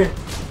 right here.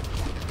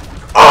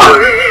 Oh!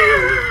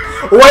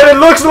 When it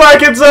looks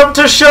like it's up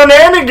to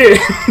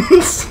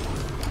Shawnanigans!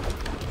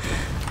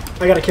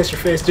 I gotta kiss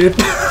your face, dude.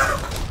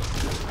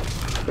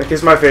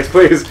 Kiss my face,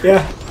 please.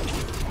 Yeah.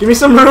 Give me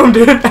some room,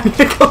 dude. I need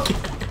to go get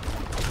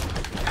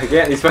it.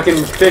 Again, these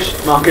fucking fish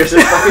mongers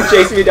are fucking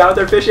chasing me down with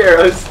their fish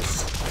arrows.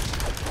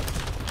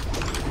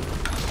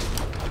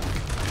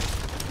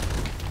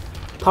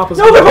 Papa's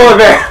No, Bipolar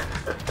Bear!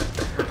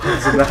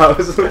 In the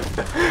house.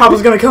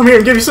 Papa's gonna come here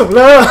and give you some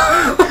love.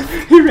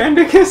 He ran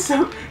to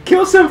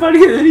kill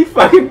somebody, and then he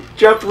fucking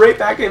jumped right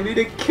back at me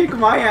to kick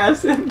my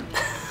ass in.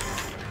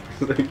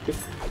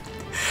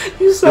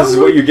 You sound This is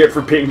what you get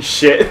for being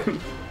shit.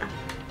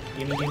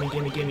 Gimme, gimme,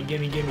 gimme, gimme,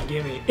 gimme, gimme,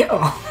 gimme.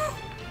 Oh.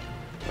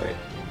 Wait.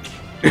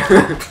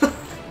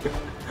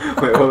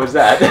 Wait, what was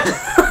that?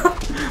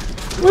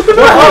 What the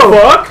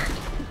fuck?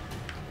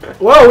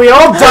 Whoa, we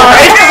all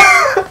died!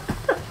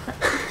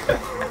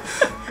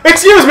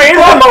 Excuse me,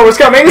 lawnmower's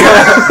coming!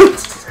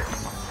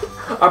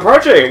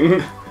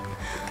 Approaching!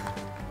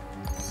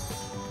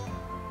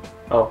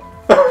 Oh.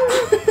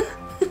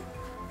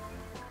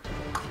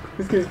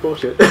 This game's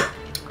bullshit.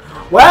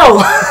 Well!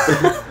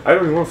 I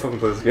don't even want to fucking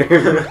play this game.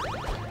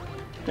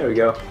 There we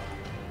go.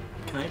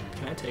 Can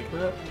I take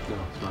that? No,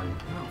 it's fine. No,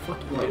 fuck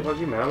you, What dude. fuck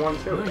you, man? I want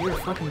to. No, you're a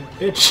fucking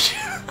bitch.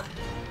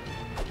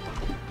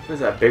 What is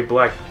that big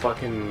black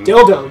fucking...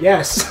 Dildo,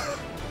 yes.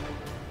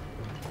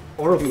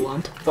 Or a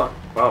blunt. Fuck.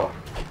 Oh.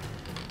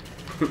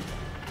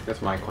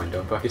 That's my coin,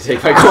 don't fucking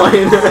take my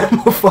coin.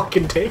 We'll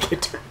fucking take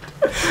it.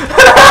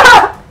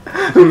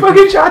 Who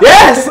fucking shot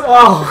Yes!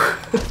 Oh!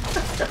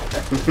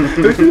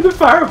 Who threw the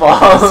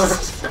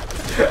fireballs?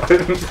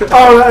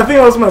 Oh, I think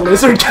that was my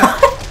lizard guy.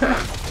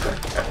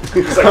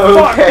 He's like,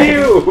 fuck Okay.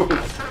 you!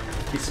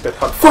 He spit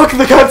hot. Fuck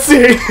the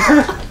cutscene!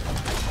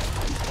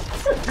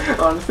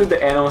 Honestly,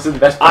 the animals are the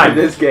best part of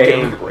this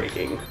game.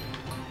 breaking.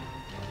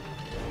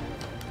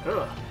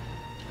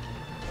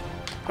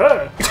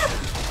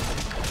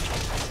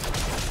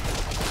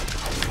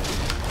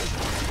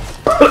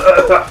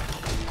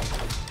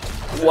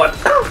 What?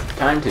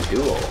 Time to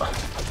duel.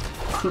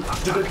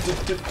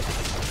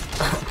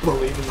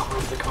 Believe in the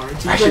heart of the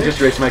cards. I should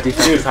just raise my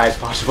defense as high as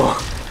possible.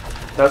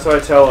 That's what I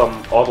tell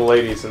all the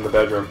ladies in the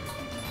bedroom.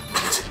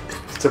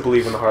 To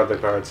believe in the heart of the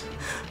cards.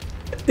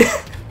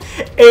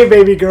 Hey,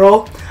 baby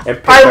girl.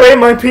 And I lay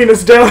my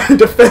penis down in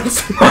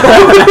defense.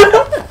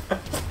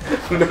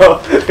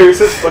 No, there's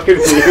this fucking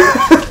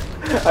meme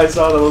I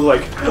saw that was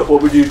like,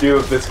 what would you do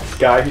if this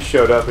guy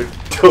showed up and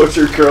told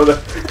your girl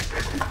that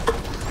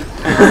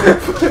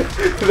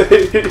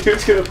he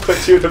was gonna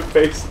put you in a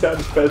face down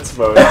defense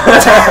mode?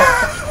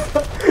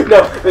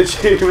 No, that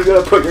he was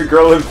gonna put your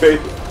girl in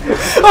face.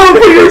 Oh,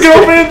 put your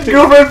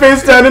girlfriend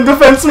face down in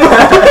defense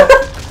mode.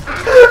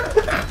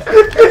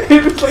 He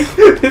was like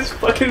this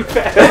fucking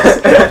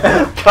fast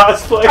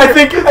cosplayer. I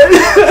think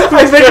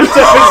dressed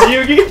up as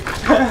Yugi.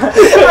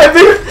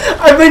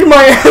 I think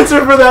my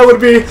answer for that would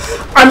be,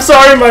 I'm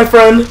sorry, my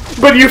friend,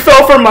 but you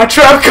fell for my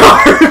trap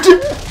card.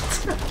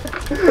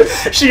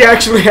 She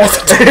actually has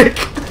a dick.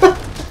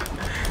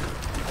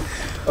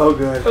 Oh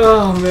god.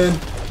 Oh man.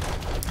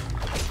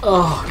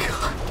 Oh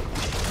god.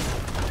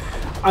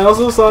 I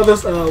also saw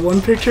this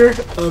one picture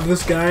of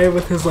this guy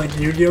with his like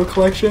Yu-Gi-Oh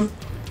collection,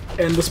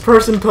 and this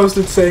person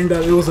posted saying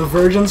that it was a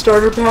virgin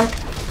starter pack,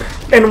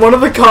 and one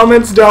of the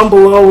comments down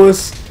below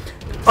was,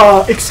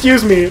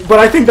 excuse me, but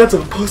I think that's a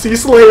Pussy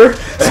Slayer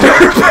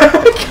starter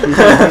pack.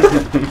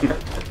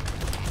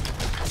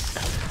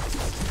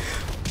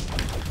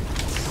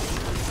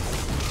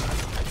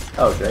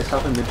 Oh, did I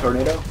stop in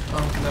mid-tornado? Oh,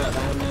 I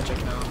have magic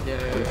now. Yeah.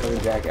 You're a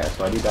jackass.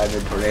 Why do you die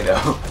mid-tornado?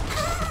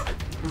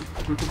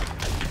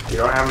 You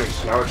don't have any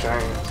snow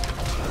chains.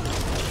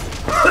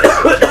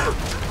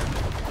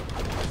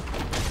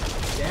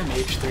 Damn,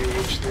 H3,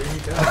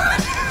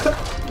 God.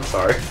 I'm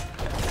sorry.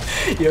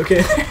 You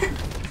okay?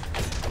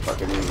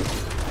 Fucking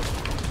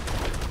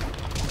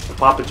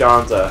Papa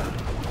John's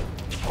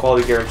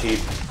quality guaranteed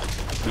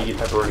medium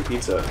pepperoni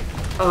pizza.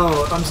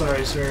 Oh, I'm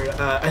sorry, sir.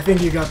 I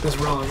think you got this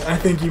wrong. I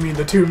think you mean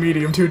the 2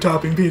 medium, 2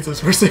 topping pizzas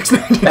for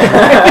 $6.99.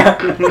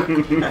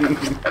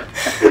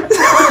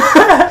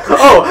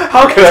 Oh,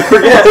 how could I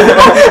forget?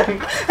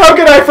 How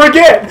could I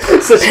forget?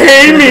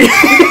 Pay me!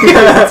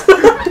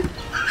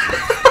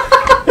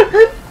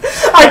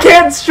 I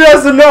can't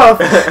stress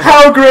enough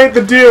how great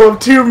the deal of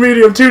 2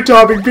 medium, 2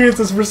 topping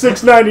pizzas for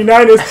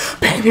 $6.99 is.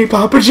 Pay me,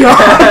 Papa John!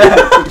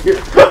 You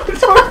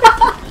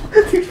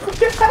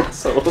fucking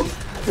asshole.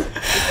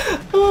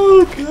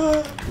 Oh,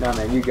 God. No,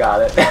 man, you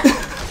got it.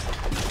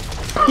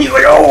 He's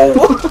like, oh!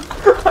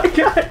 I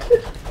got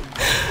it.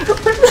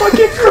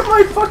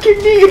 My fucking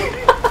knee!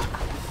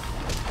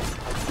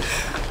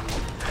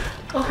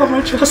 Oh,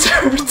 my chest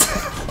hurts.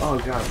 Oh,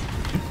 God.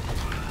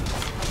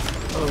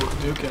 Oh,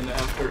 Hadouken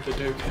after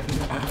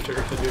Hadouken after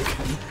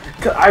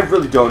Hadouken. I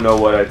really don't know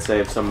what I'd say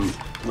if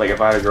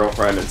if I had a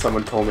girlfriend and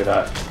someone told me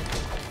that.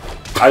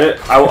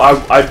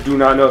 I do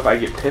not know if I'd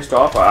get pissed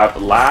off, or I'd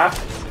laugh,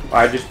 or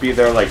I'd just be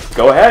there like,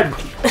 go ahead.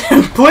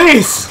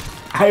 Please!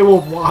 I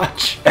will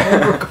watch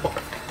and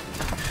record.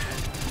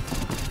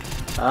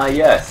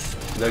 Yes.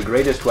 The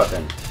greatest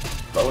weapon.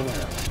 Bow and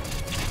arrow.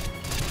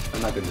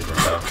 I'm not good with it,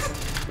 though.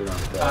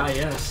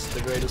 Yes,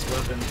 the greatest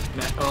weapon.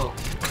 Oh.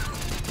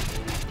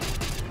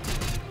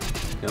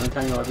 The only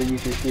time you'll ever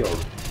use your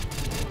shield.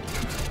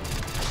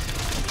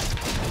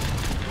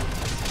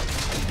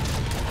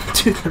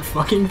 To their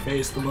fucking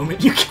face the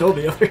moment you kill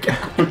the other guy.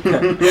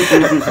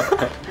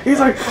 He's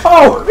like,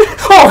 oh!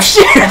 Oh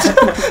shit!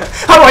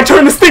 How do I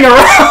turn this thing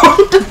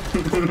around?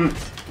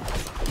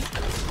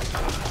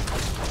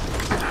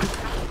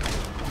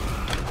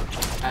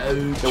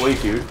 No, wait,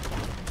 dude.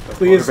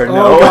 Please.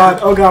 No.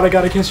 Oh god, I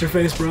gotta kiss your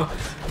face, bro.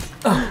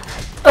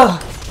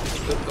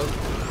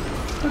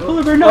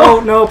 Polar no! Oh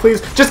no,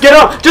 please. Just get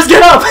up! Just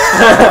get up!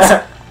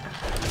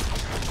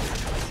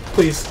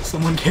 Please,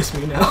 someone kiss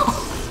me now.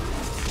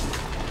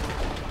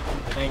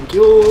 Thank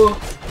you.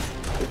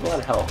 There's a lot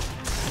of health.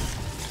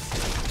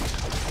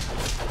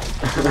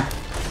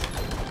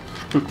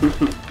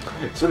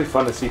 It's really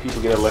fun to see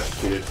people get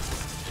electrocuted.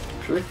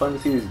 It's really fun to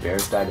see these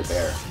bears die to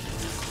bear.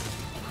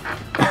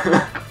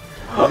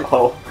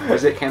 Oh,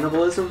 is it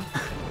cannibalism?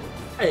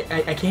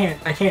 I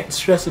can't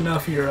stress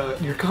enough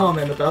your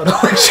comment about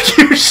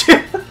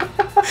electrocution.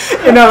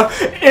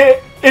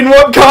 In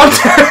what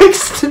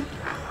context?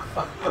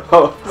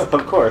 Oh,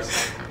 of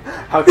course.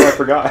 How could I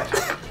forgot?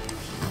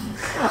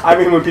 I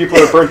mean, when people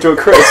are burnt to a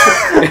crisp.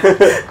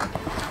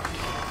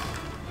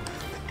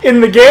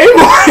 In the game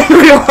or in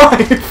real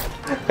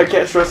life? I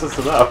can't stress this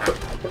enough.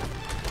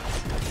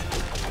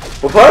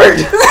 What part?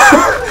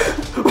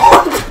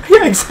 What?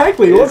 Yeah,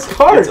 exactly. What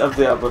part? It's of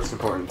the utmost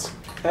importance.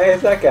 Hey,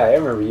 it's that guy. I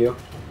remember you.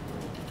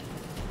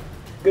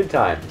 Good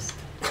times.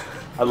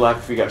 I'd laugh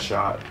if you got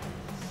shot.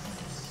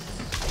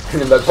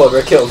 And then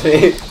BiPolar killed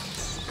me.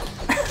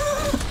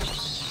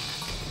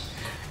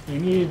 You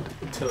need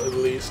to at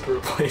least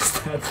replace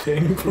that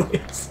thing,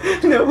 please.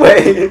 No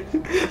way.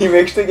 He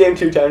makes the game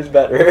 2 times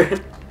better.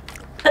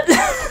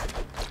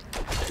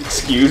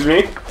 Excuse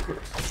me?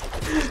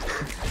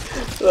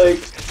 Like,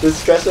 the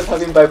stress of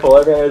having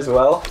bipolar there as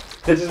well,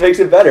 it just makes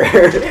it better.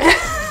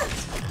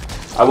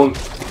 I don't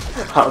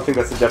think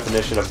that's the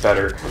definition of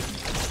better.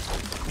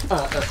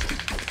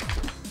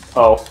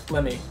 Oh.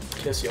 Let me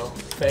kiss your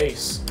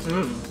face.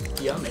 Mmm,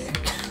 yummy.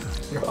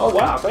 Oh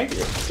wow, thank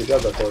you. Good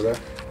job, bipolar.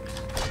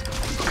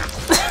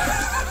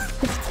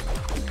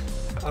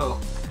 Oh.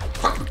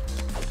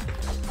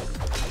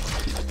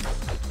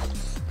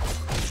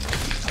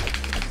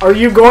 Are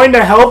you going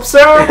to help,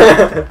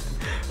 sir?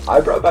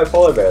 I brought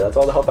bipolar bear. That's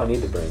all the help I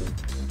need to bring.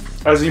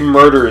 As he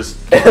murders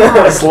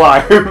a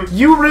slime.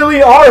 You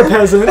really are a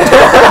peasant.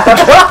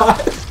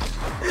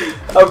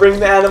 I'll bring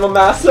the animal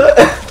massa.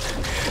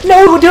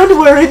 No, don't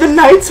worry. The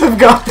knights have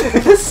got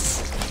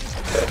this.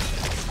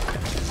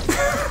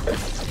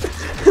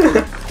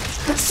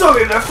 So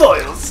many their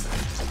foils.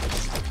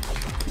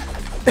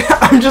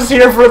 I'm just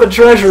here for the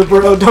treasure,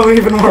 bro. Don't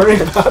even worry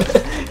about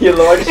it. Your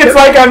lordship. It's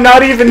like I'm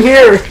not even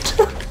here.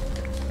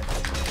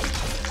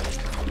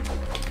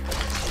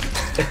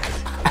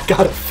 I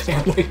got a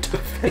family to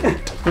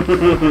feed.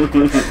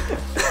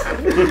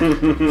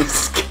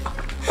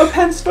 A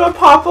pence for a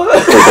papa.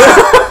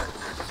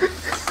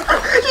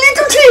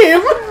 Little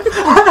Tim!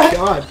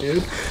 god,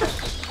 dude.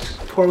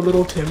 Poor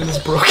little Tim and his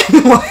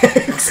broken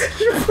legs.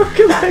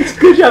 Broken legs.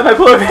 Good job,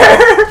 BiPolar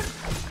Bear.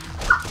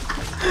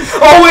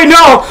 Oh wait,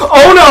 no!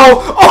 Oh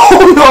no!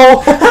 Oh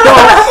no! No!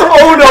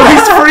 Oh no!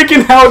 He's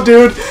freaking out,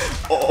 dude.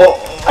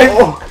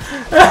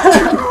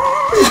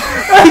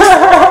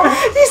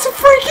 He's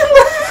freaking.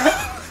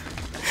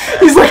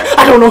 He's like,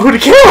 I don't know who to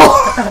kill.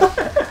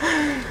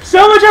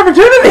 So much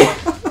opportunity.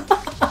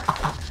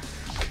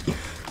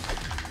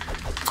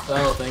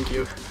 Oh, thank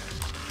you.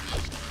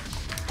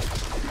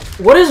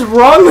 What is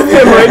wrong with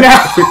him right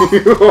now?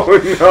 Oh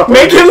no.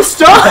 Make him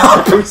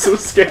stop! I'm so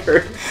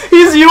scared.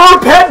 He's your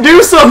pet,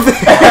 do something!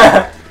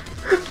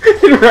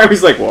 And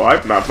Rammy's like, well,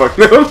 I'm not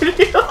fucking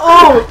nobody.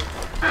 Oh!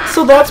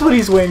 So that's what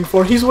he's waiting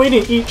for. He's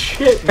waiting to eat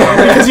shit,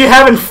 man, because you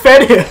haven't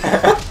fed him.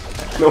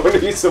 No wonder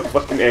he's so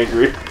fucking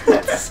angry.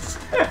 Just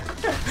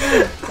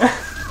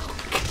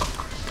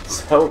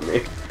help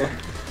me.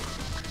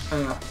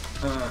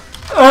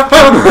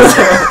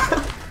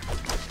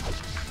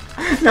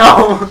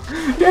 No!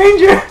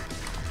 Danger!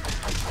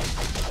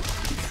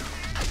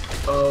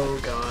 Oh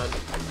god.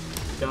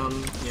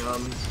 Yum,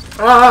 yum.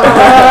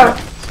 Ah!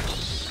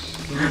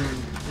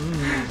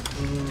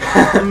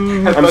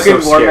 I'm I'm fucking so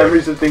more scared.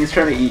 memories of things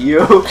trying to eat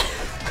you.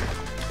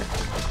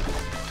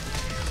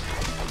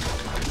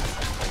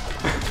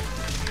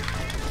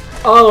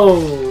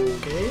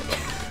 Okay.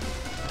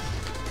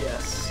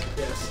 Yes,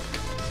 yes.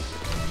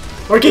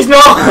 Marquise, no!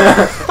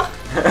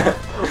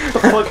 What the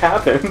fuck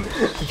happened?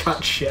 He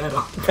got shed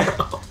on,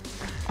 bro.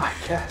 I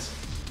guess.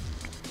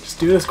 Just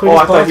do this quick Oh,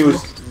 as I thought he possible.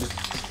 was.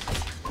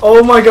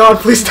 Oh my god,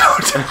 please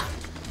don't.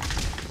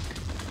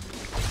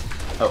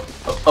 Oh,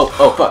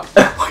 fuck.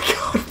 Oh my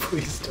god,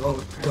 please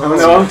don't. Oh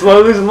no, I'm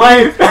slowly losing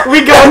life.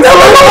 We got no.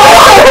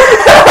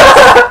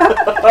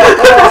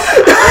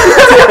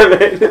 Damn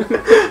it.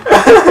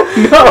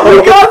 No, we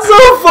got so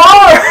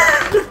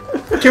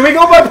far! Can we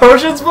go buy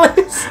potions,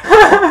 please?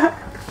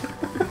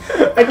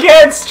 I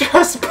can't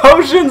stress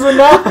potions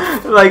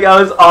enough! Like, I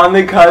was on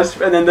the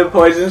cusp, and then the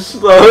poison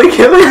slowly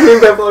killing me.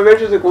 BiPolar Bear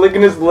just like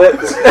licking his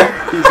lips.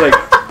 He's like,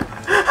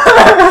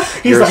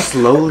 He's you're like,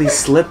 slowly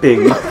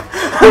slipping.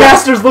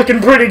 Master's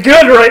looking pretty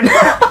good right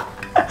now!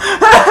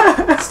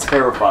 It's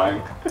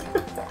terrifying.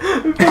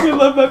 I fucking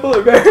love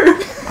BiPolar Bear.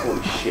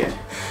 Holy shit.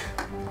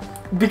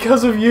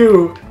 Because of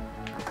you,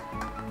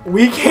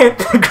 we can't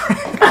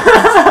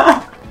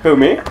progress. Who,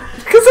 me?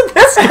 Because of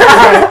this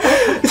guy!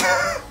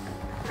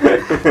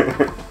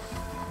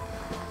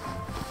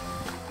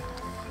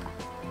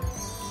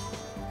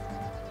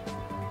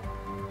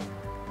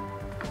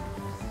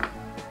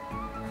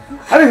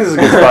 I think this is a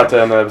good spot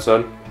to end the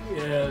episode.